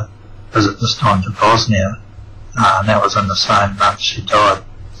another visit, this time to Bosnia, and that was in the same month she died.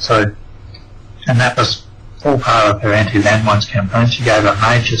 So, and that was all part of her anti-landmines campaign. She gave a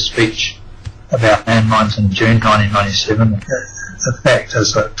major speech about landmines in June 1997. The fact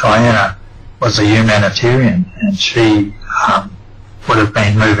is that Diana was a humanitarian, and she would have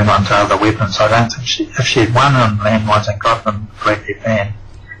been moving on to other weapons. I don't think if she had won on landmines and got them correctly banned,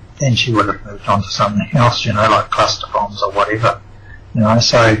 then she would have moved on to something else, like cluster bombs or whatever.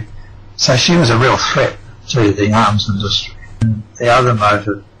 So she was a real threat to the arms industry. And the other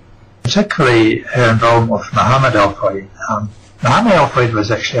motive, particularly her involvement with Mohammed Al-Fayed. Mohammed Al-Fayed was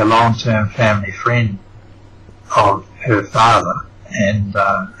actually a long-term family friend of her father and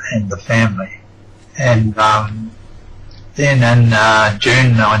the family. And then in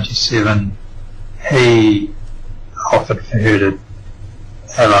June 97, he offered for her to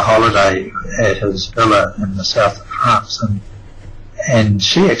have a holiday at his villa in the south of France, and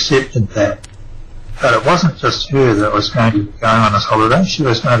she accepted that. But it wasn't just her that was going to be going on this holiday. She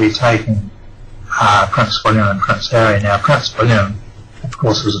was going to be taking Prince William and Prince Harry. Now, Prince William, of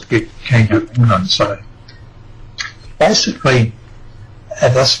course, was a big king of England, so basically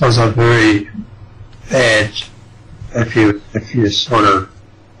And this was a very bad, if you sort of,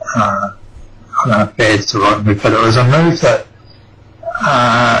 I don't know if bad's the right move, but it was a move that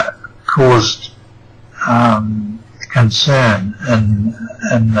caused concern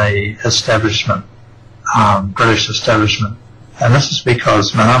in the establishment, British establishment. And this is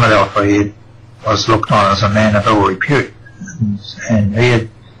because Muhammad al-Fayed was looked on as a man of ill repute, and he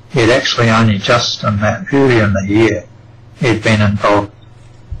had actually only just early in the year, he had been involved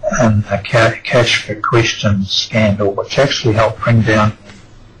in a cash for questions scandal, which actually helped bring down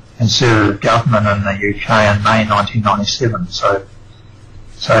Conservative government in the UK in May 1997. So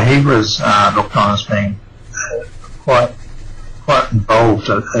he was looked on as being quite involved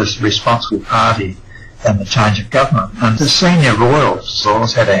as a responsible party in the change of government. And the senior royals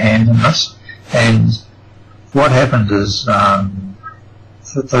had a hand in this. And what happened is that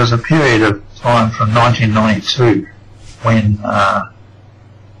there was a period of time from 1992 when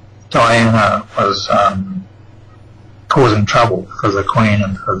Diana was causing trouble for the Queen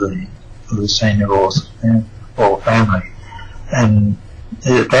and for the senior royal family. And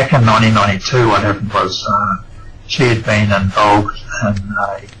back in 1992, what happened was she had been involved in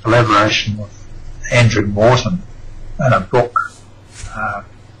a collaboration with Andrew Morton in a book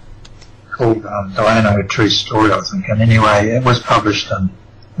called Diana, A True Story, I think. And anyway, it was published in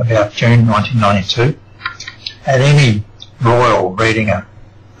about June 1992. And any royal reading it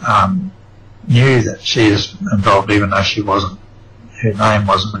knew that she is involved, even though she wasn't, her name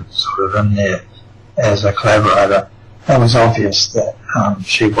wasn't sort of in there as a collaborator. It was obvious that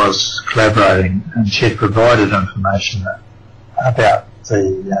she was collaborating, and she had provided information about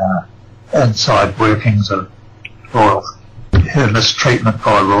the inside workings of royals, her mistreatment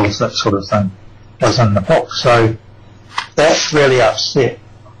by royals, that sort of thing, was in the book. So that really upset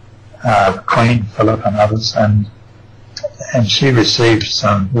the Queen, Philip and others, and she received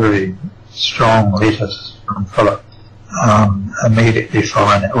some very strong letters from Philip immediately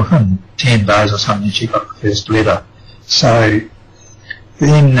following it. Within 10 days or something, she got the first letter. So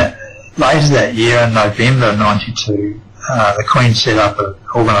then later that year, in November 92, the Queen set up an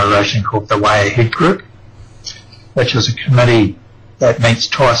organisation called the Way Ahead Group, which is a committee that meets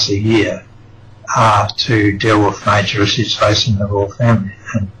twice a year to deal with major issues facing the royal family.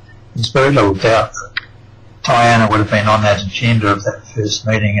 And there's very little doubt that Diana would have been on that agenda of that first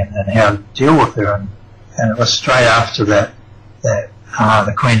meeting and how to deal with her. And it was straight after that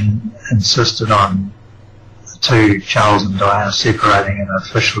the Queen insisted on the two, Charles and Diana, separating and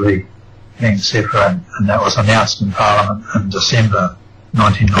officially being separated, and that was announced in Parliament in December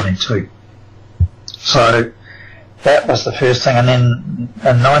 1992. So that was the first thing. And then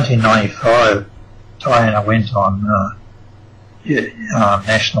in 1995, Diana went on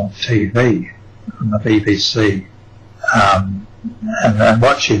national TV on the BBC, and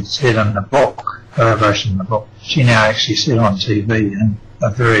what she'd said in the book, collaboration in the book, she now actually said on TV in a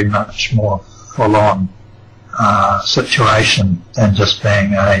very much more full-on situation than just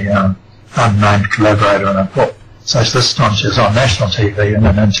being a unnamed collaborator in a book. So this time she was on national TV in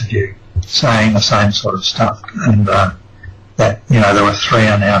an interview saying the same sort of stuff, and that, you know, there were 3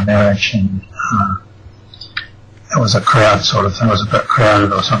 in our marriage, and it was a crowd sort of thing, it was a bit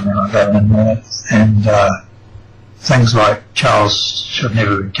crowded or something like that, and things like Charles should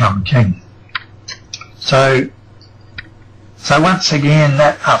never become king. So once again,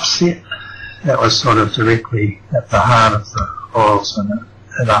 that upset, that was sort of directly at the heart of the royals, and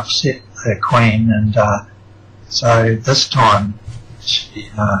it upset the Queen, and so this time,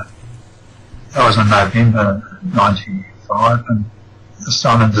 that was in November 95, and this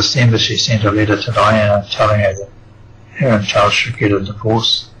time in December she sent a letter to Diana telling her that her and Charles should get a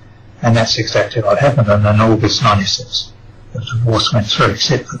divorce, and that's exactly what happened. And in August 96, the divorce went through,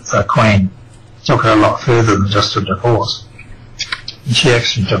 except that the Queen took her a lot further than just a divorce. And she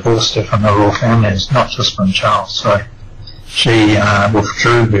actually divorced her from the royal families, not just from Charles. So she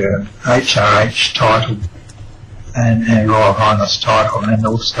withdrew her HRH title and her Royal Highness title, and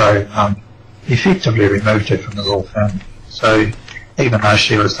also effectively removed her from the royal family. So even though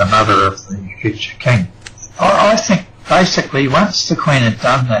she was the mother of the future king, I think basically once the Queen had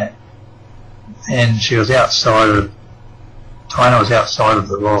done that, and she was Diana was outside of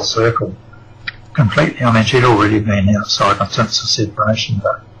the royal circle completely. I mean, she'd already been outside since the separation,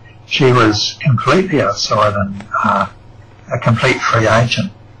 but she was completely outside and a complete free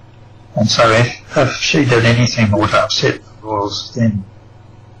agent. And so if she did anything more to upset the royals, then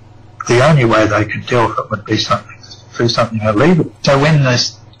the only way they could deal with it would be through something illegal. So when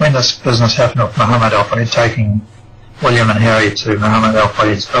this business happened with Muhammad al-Fayed taking William and Harry to Muhammad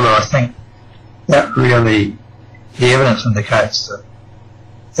al-Fayed's villa, I think that really, the evidence indicates that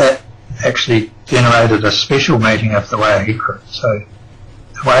that actually generated a special meeting of the Waiahi Group. So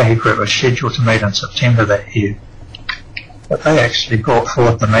the Waiahi Group was scheduled to meet in September that year, but they actually brought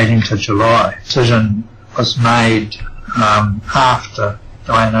forward the meeting to July. The decision was made after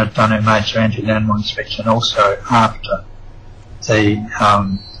Diana had done her major anti-landmine inspection, also after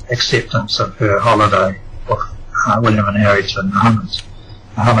the acceptance of her holiday with William and Harry to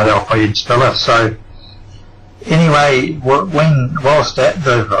Muhammad Al-Fayed's villa. So anyway, whilst at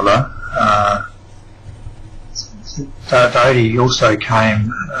the villa, Dodie also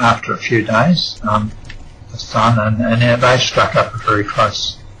came after a few days, the son, and they struck up a very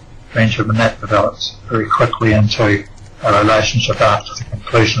close friendship, and that developed very quickly into a relationship after the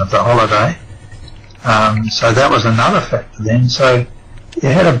conclusion of the holiday. So that was another factor then. So you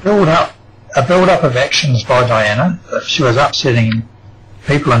had a build-up of actions by Diana. She was upsetting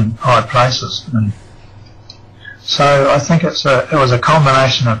people in high places, and so I think it was a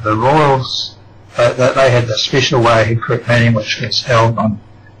combination of the royals that they had the special Waiahi Group meeting, which was held on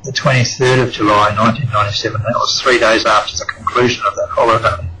the 23rd of July 1997. That was 3 days after the conclusion of that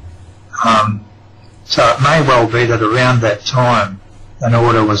holiday. So it may well be that around that time an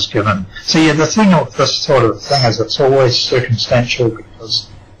order was given. See, the thing with this sort of thing is it's always circumstantial, because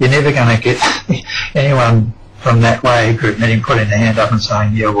you're never going to get anyone from that Waiahi Group meeting putting their hand up and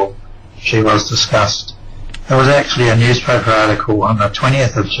saying, yeah, well, she was discussed. There was actually a newspaper article on the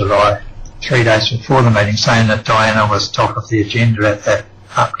 20th of July, 3 days before the meeting, saying that Diana was top of the agenda at that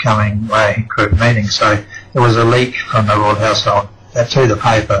upcoming Waiahi Group meeting. So there was a leak from the Royal Household to the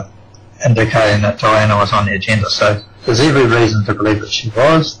paper indicating that Diana was on the agenda. So there's every reason to believe that she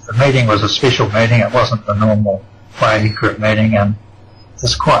was. The meeting was a special meeting. It wasn't the normal Waiahi Group meeting, and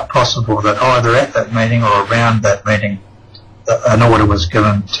it's quite possible that either at that meeting or around that meeting an order was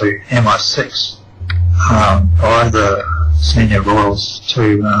given to MI6 by the senior royals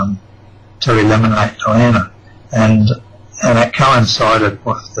to eliminate Diana, and it coincided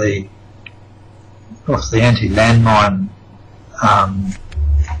with the anti-landmine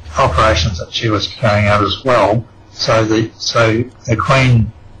operations that she was carrying out as well. So the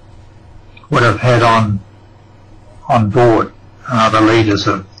Queen would have had on board the leaders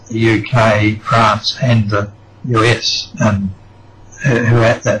of the UK, France, and the US, and who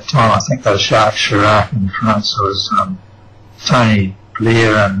at that time, I think those Jacques Chirac in France, was Tony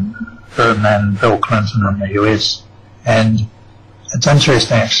Blair and Ferdinand Bill Clinton in the US. And it's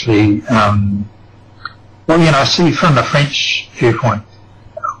interesting actually, see from the French viewpoint,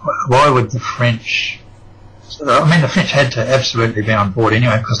 why would the French, the French had to absolutely be on board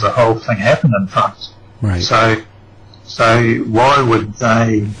anyway, because the whole thing happened in France. Right. So why would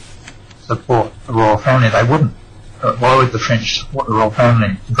they support the royal family? They wouldn't. But why would the French support the royal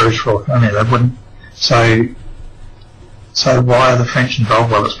family, the British royal family? They wouldn't. So why are the French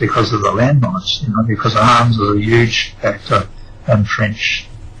involved? Well, it's because of the landmines, because arms are a huge factor in French,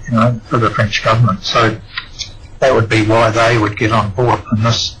 for the French government. So that would be why they would get on board in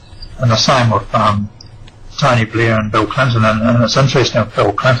this. And the same with Tony Blair and Bill Clinton. And it's interesting with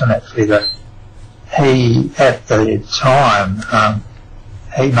Bill Clinton actually that he, at the time,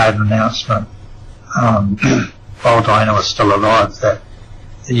 he made an announcement while Diana was still alive that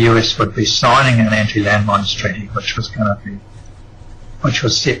the US would be signing an anti-landmines treaty, which was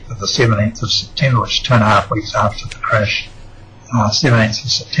set for the 17th of September, which is 2.5 weeks after the crash. 17th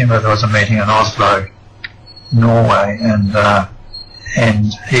of September, there was a meeting in Oslo, Norway, and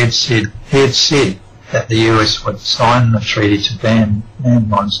he had said that the US would sign the treaty to ban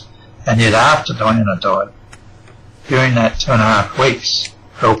landmines, and yet after Diana died, during that 2.5 weeks,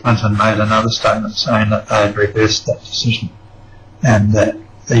 Bill Clinton made another statement saying that they had reversed that decision, and that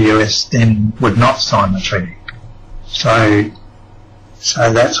the US then would not sign the treaty. So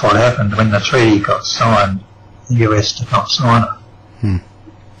that's what happened. When the treaty got signed, the US did not sign it.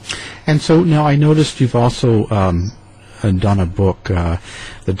 And so now I noticed you've also done a book,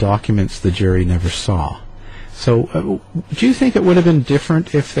 The Documents the Jury Never Saw. So do you think it would have been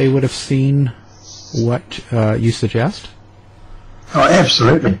different if they would have seen what you suggest? Oh,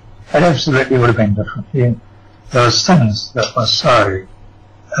 absolutely. It absolutely would have been different. Yeah. There was things that were so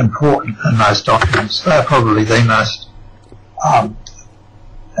important in those documents. They're probably the most,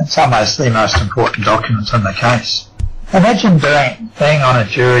 in some ways, the most important documents in the case. Imagine being on a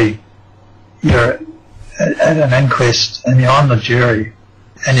jury, you're at an inquest and you're on the jury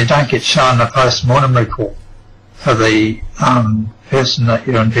and you don't get shown the post-mortem report for the person that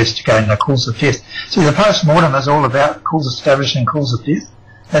you're investigating, the cause of death. See, the post-mortem is all about establishing cause of death.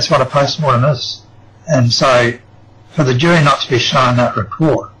 That's what a post-mortem is. And so, for the jury not to be shown that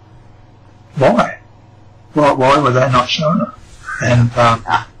report, why? Why were they not shown it? And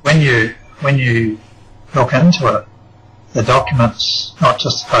when you look into it, the documents, not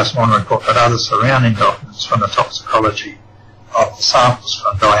just the post-mortem report, but other surrounding documents from the toxicology of the samples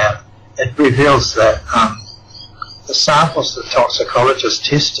from Diana, it reveals that the samples the toxicologists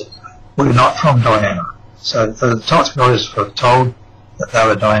tested were not from Diana. So the toxicologists were told that they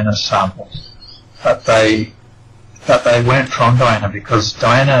were Diana's samples, but they weren't from Diana because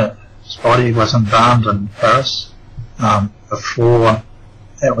Diana's body was embalmed in Paris before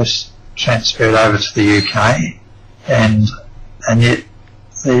it was transferred over to the UK, and yet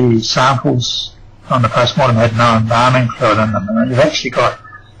the samples on the post-mortem had no embalming fluid in them. And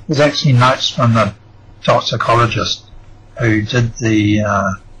there's actually notes from the toxicologist who did the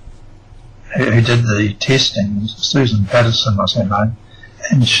testing. Susan Patterson was her name,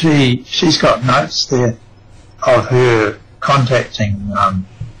 and she's got notes there of her contacting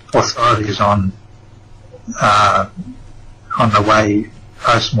authorities on the way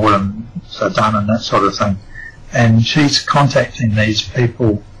post-mortems are done and that sort of thing. And she's contacting these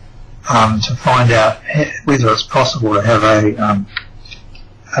people to find out whether it's possible to have a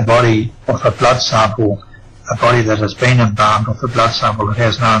body with a blood sample, a body that has been embalmed with a blood sample that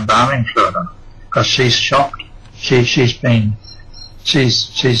has no embalming fluid in it. Because she's shocked. She's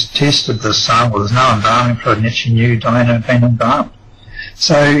tested this sample. There's no embalming fluid, and yet she knew Diana had been embalmed.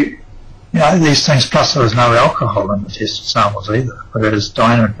 So, these things, plus there was no alcohol in the tested samples either, whereas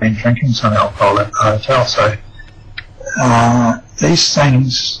Diana had been drinking some alcohol at the hotel. So these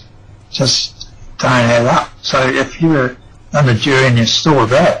things just don't add up. So if you were on the jury and you saw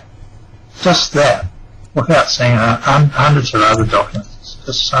that, just that, without seeing hundreds of other documents, it's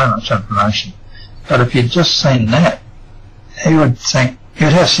just so much information. But if you'd just seen that, you would think,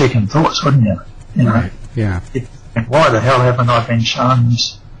 you'd have second thoughts, wouldn't you? Right, yeah. Why the hell haven't I been shown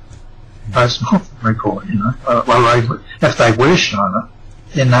this post-mortem report, Well, if they were shown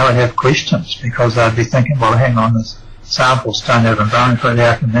it, then they would have questions, because they'd be thinking, well, hang on, the samples don't have embalming fluid,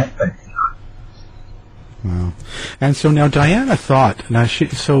 how can that be? Wow. And so now Diana thought,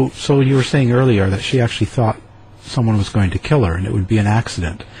 so you were saying earlier that she actually thought someone was going to kill her and it would be an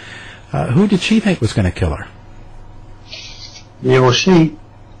accident. Who did she think was going to kill her? Yeah, well,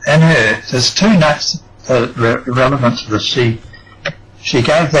 there's two notes that are relevant to this. She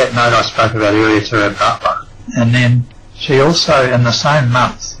gave that note I spoke about earlier to her butler, and then she also, in the same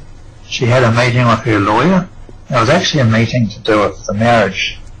month, she had a meeting with her lawyer. It was actually a meeting to do with the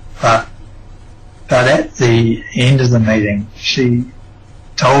marriage, but at the end of the meeting, she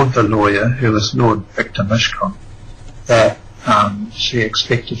told the lawyer, who was Lord Victor Mishcon, that she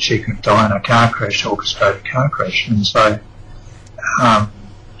expected she could die in a car crash, orchestrated car crash. And so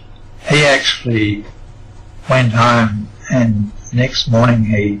he actually went home, and the next morning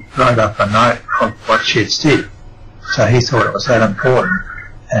he wrote up a note of what she had said. So he thought it was that important.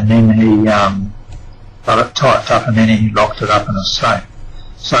 And then he got it typed up, and then he locked it up in a safe.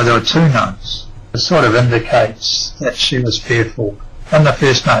 So there were two notes. It sort of indicates that she was fearful. In the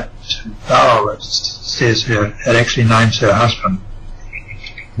first note to Darrell, it says it actually names her husband.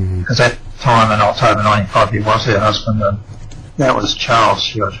 Because at the time in October 95 he was her husband, and that was Charles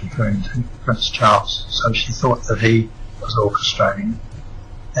she was referring to, Prince Charles. So she thought that he was orchestrating.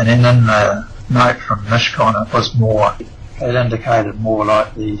 And then in the note from Mishcon, it indicated more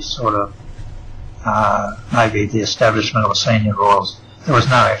like the sort of, maybe the establishment of senior royals. There was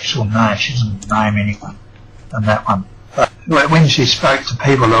no actual name. She didn't name anyone in that one. But when she spoke to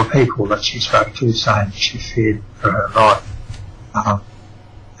people, there were people that she spoke to saying she feared for her life.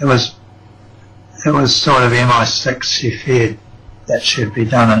 It was sort of MI6. She feared that she'd be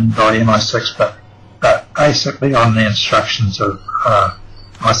done in by MI6, but basically on the instructions of,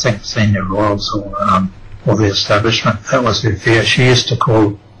 I think, senior royals or the establishment. That was her fear. She used to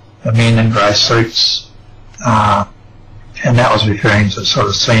call the men in grey suits, and that was referring to sort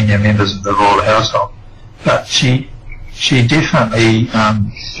of senior members of the royal household. But she definitely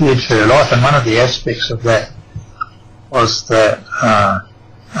feared for her life, and one of the aspects of that was that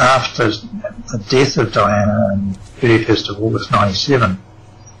after the death of Diana on 31st of August 97,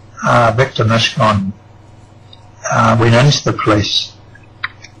 Victor Mishcon went into the police.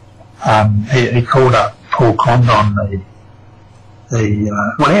 He called up Paul Condon,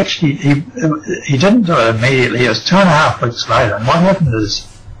 well, actually, he didn't do it immediately. It was 2.5 weeks later. And what happened is,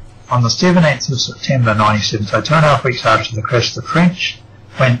 on the 17th of September 97, so 2.5 weeks after the crash, the French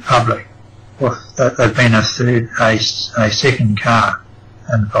went public with that there'd been a second car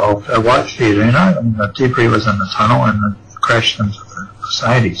involved, a white Fiat Uno, and the debris was in the tunnel and it crashed into the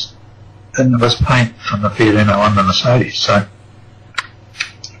Mercedes. And there was paint from the Fiat Uno on the Mercedes. So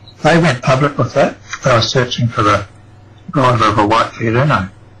they went public with that. They were searching for the driver of a white Fiat Uno.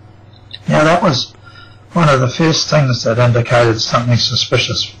 Now that was one of the first things that indicated something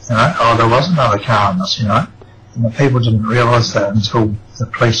suspicious, oh, there was another car in this, and the people didn't realise that until the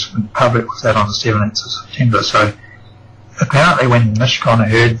police went public with that on the 17th of September. So apparently when Mishcon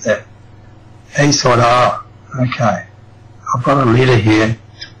heard that, he thought, oh, okay, I've got a letter here,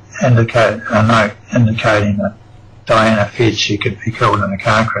 a note indicating that Diana feared she could be killed in a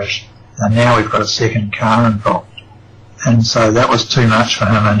car crash, and now we've got a second car involved. And so that was too much for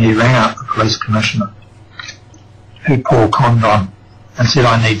him, and he rang up the police commissioner, Paul Condon, and said,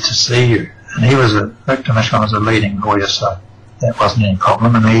 I need to see you. And Victor Mishcon was a leading lawyer, so that wasn't any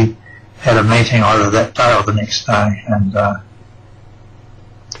problem, and he had a meeting either that day or the next day, and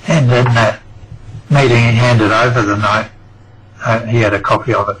in that meeting he handed over the note. He had a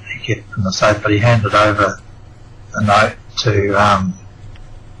copy of it he kept in the safe, but he handed over the note to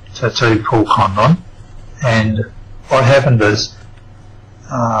Paul Condon, and what happened is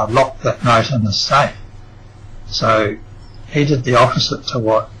locked that note in the safe. So he did the opposite to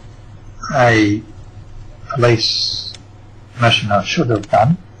what a police commissioner should have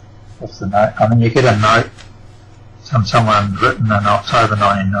done with the note. I mean, you get a note from someone written in October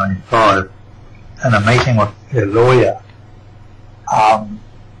 1995 in a meeting with their lawyer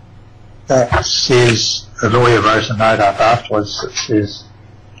that says, the lawyer wrote a note up afterwards that says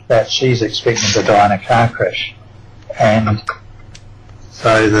that she's expecting to die in a car crash. And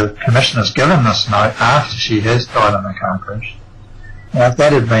so the commissioner's given this note after she has died in a car crash. Now, if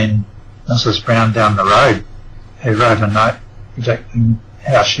that had been Mrs. Brown down the road who wrote a note predicting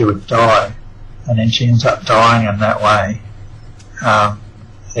how she would die, and then she ends up dying in that way,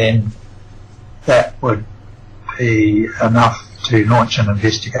 then that would be enough to launch an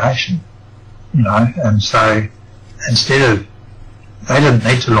investigation, and so they didn't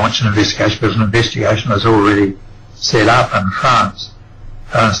need to launch an investigation because an investigation was already set up in France.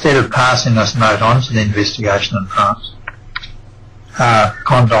 But instead of passing this note on to the investigation in France,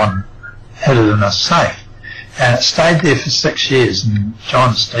 Condon hid it in a safe. And it stayed there for 6 years, and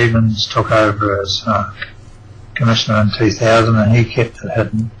John Stevens took over as commissioner in 2000, and he kept it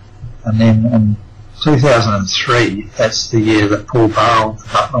hidden. And then in 2003, that's the year that Paul Burrell, the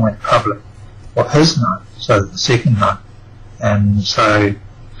butler, went public with his note, so the second note. And so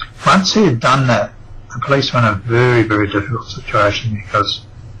once he had done that, the police were in a very, very difficult situation because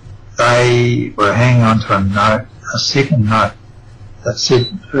they were hanging on to a second note that said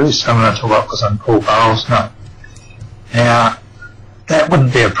very similar to what was in Paul Burrell's note. Now, that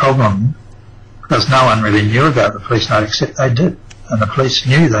wouldn't be a problem because no one really knew about the police note except they did. And the police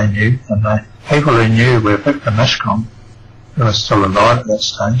knew they knew, and the people who knew were Victor Mishcon, who was still alive at that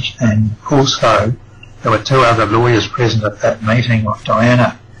stage, and also there were 2 other lawyers present at that meeting with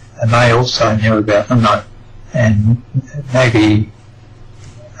Diana, and they also knew about the note. And Maggie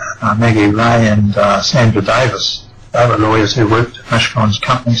Ray and Sandra Davis, they were lawyers who worked at Mishcon's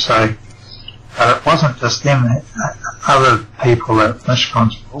company, so it wasn't just them. Other people at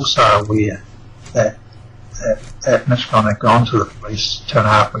Mishcon's were also aware that Mishcon had gone to the police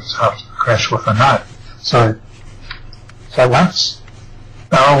 2.5 weeks after the crash with a note. So once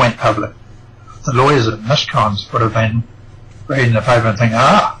Burrell went public, the lawyers at Mishcon's would have been reading the paper and thinking,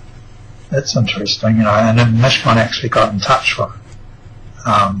 that's interesting, and then Mishcon actually got in touch with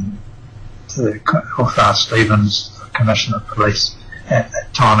Stevens, the Commissioner of Police, at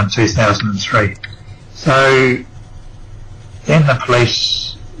that time in 2003. So then the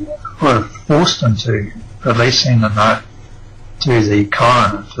police were forced into releasing the note to the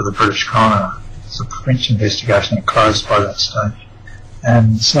coroner, to the British coroner. The French investigation had closed by that stage.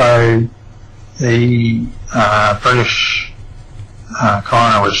 And so the British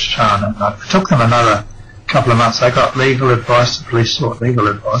coroner was shown that note. It took them another couple of months. They got legal advice, the police sought legal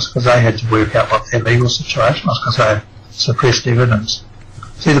advice, because they had to work out what their legal situation was, because they had suppressed evidence.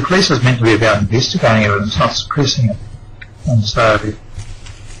 See, the police was meant to be about investigating evidence, not suppressing it. And so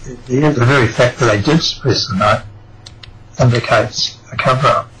the very fact that they did suppress the note indicates a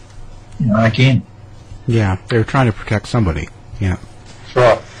cover-up, again. Yeah, they were trying to protect somebody. Yeah. That's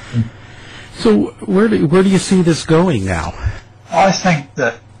right. So where do you see this going now? I think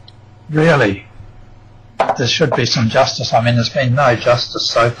that really there should be some justice. I mean, there's been no justice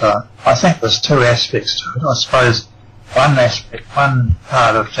so far. I think there's 2 aspects to it. I suppose one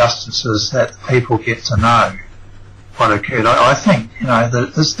part of justice is that people get to know what occurred. I think,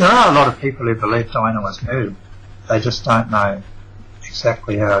 there are a lot of people who believe Diana was murdered. They just don't know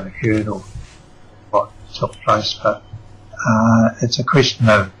exactly how it occurred or what took place. But it's a question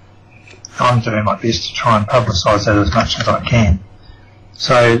of, I'm doing my best to try and publicise that as much as I can.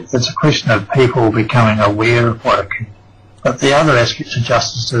 So it's a question of people becoming aware of what occurred But the other aspect of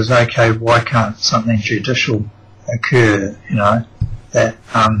justice is, okay, why can't something judicial occur, that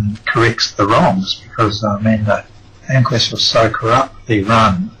corrects the wrongs? Because, the inquest was so corruptly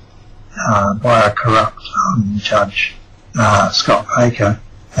run by a corrupt judge, Scott Baker,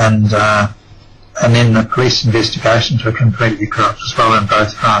 and then the police investigations were completely corrupt as well in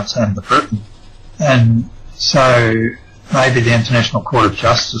both France and Britain. And so maybe the International Court of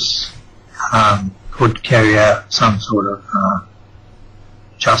Justice could carry out some sort of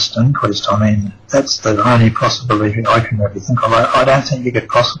just inquest. That's the only possibility I can really think of. I don't think you could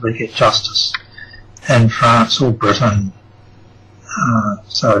possibly get justice in France or Britain.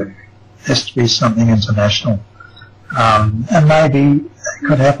 So it has to be something international. And maybe it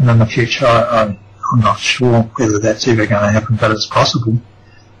could happen in the future. I'm not sure whether that's ever going to happen, but it's possible.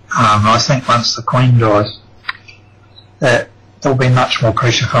 I think once the Queen dies, that there'll be much more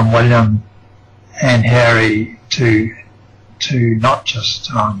pressure from William and Harry to not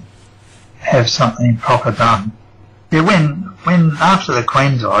just have something proper done. Yeah, when after the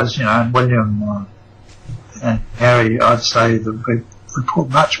Queen dies, and William and Harry, I'd say that we put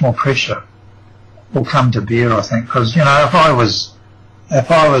much more pressure will come to bear, I think, because if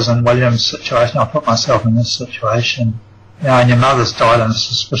I was in William's situation, I put myself in this situation. And your mother's died in a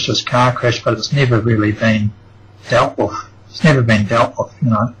suspicious car crash, but it's never really been dealt with. It's never been dealt with,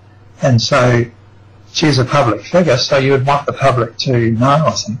 And so she's a public figure, so you would want the public to know,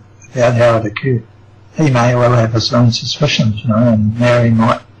 I think, about how it occurred. He may well have his own suspicions, and Mary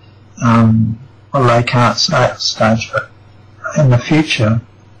might. Well, they can't say at this stage, but in the future,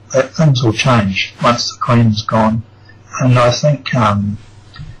 that things will change once the Queen's gone. And I think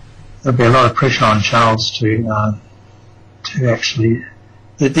there'll be a lot of pressure on Charles to actually...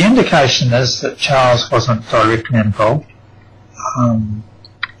 The indication is that Charles wasn't directly involved.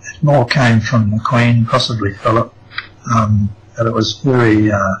 It more came from the Queen, possibly Philip, but it was very...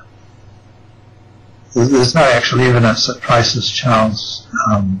 there's no actual evidence that places Charles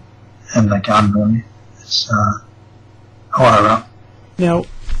in the gun, really. It's higher up. Now,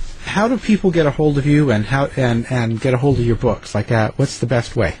 how do people get a hold of you and get a hold of your books? Like, what's the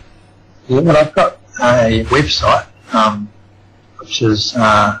best way? Yeah, well, I've got a website, which is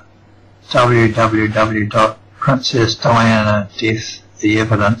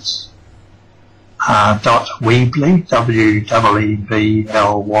www.princessdianadeaththeevidence.weebly,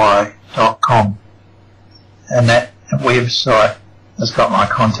 weebly.com. And that website has got my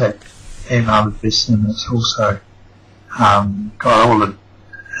contact email address, and it's also got all the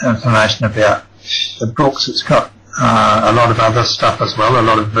information about the books. It's got a lot of other stuff as well, a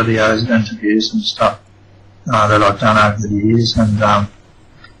lot of videos and interviews and stuff that I've done over the years, and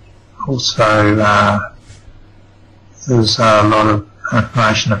also there's a lot of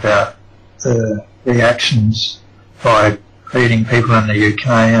information about the reactions by leading people in the UK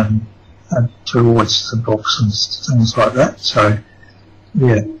and towards the books and things like that. So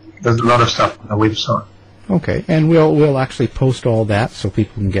yeah, there's a lot of stuff on the website. Okay, and we'll actually post all that so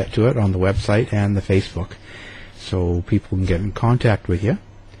people can get to it on the website and the Facebook, so people can get in contact with you.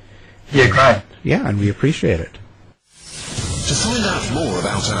 Yeah, great. Yeah, and we appreciate it. To find out more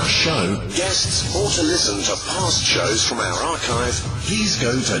about our show, guests, or to listen to past shows from our archive, please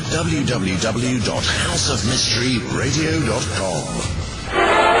go to www.houseofmysteryradio.com.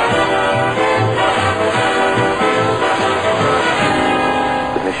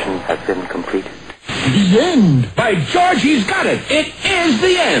 The mission has been completed. The end! By George, he's got it! It is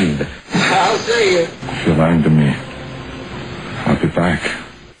the end! I'll say it. If you're lying to me, I'll be back.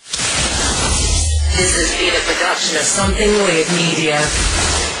 This has been a production of Something Weird Media.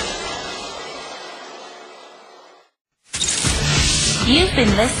 You've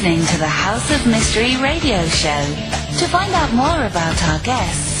been listening to the House of Mystery radio show. To find out more about our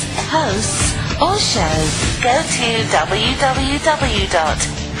guests, hosts, or shows, go to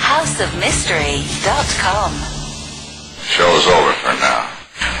www.houseofmystery.com. Show's over for now.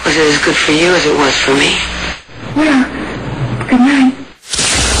 Was it as good for you as it was for me? Well, good night.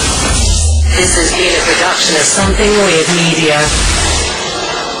 This has been a production of Something Weird Media.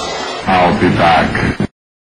 I'll be back.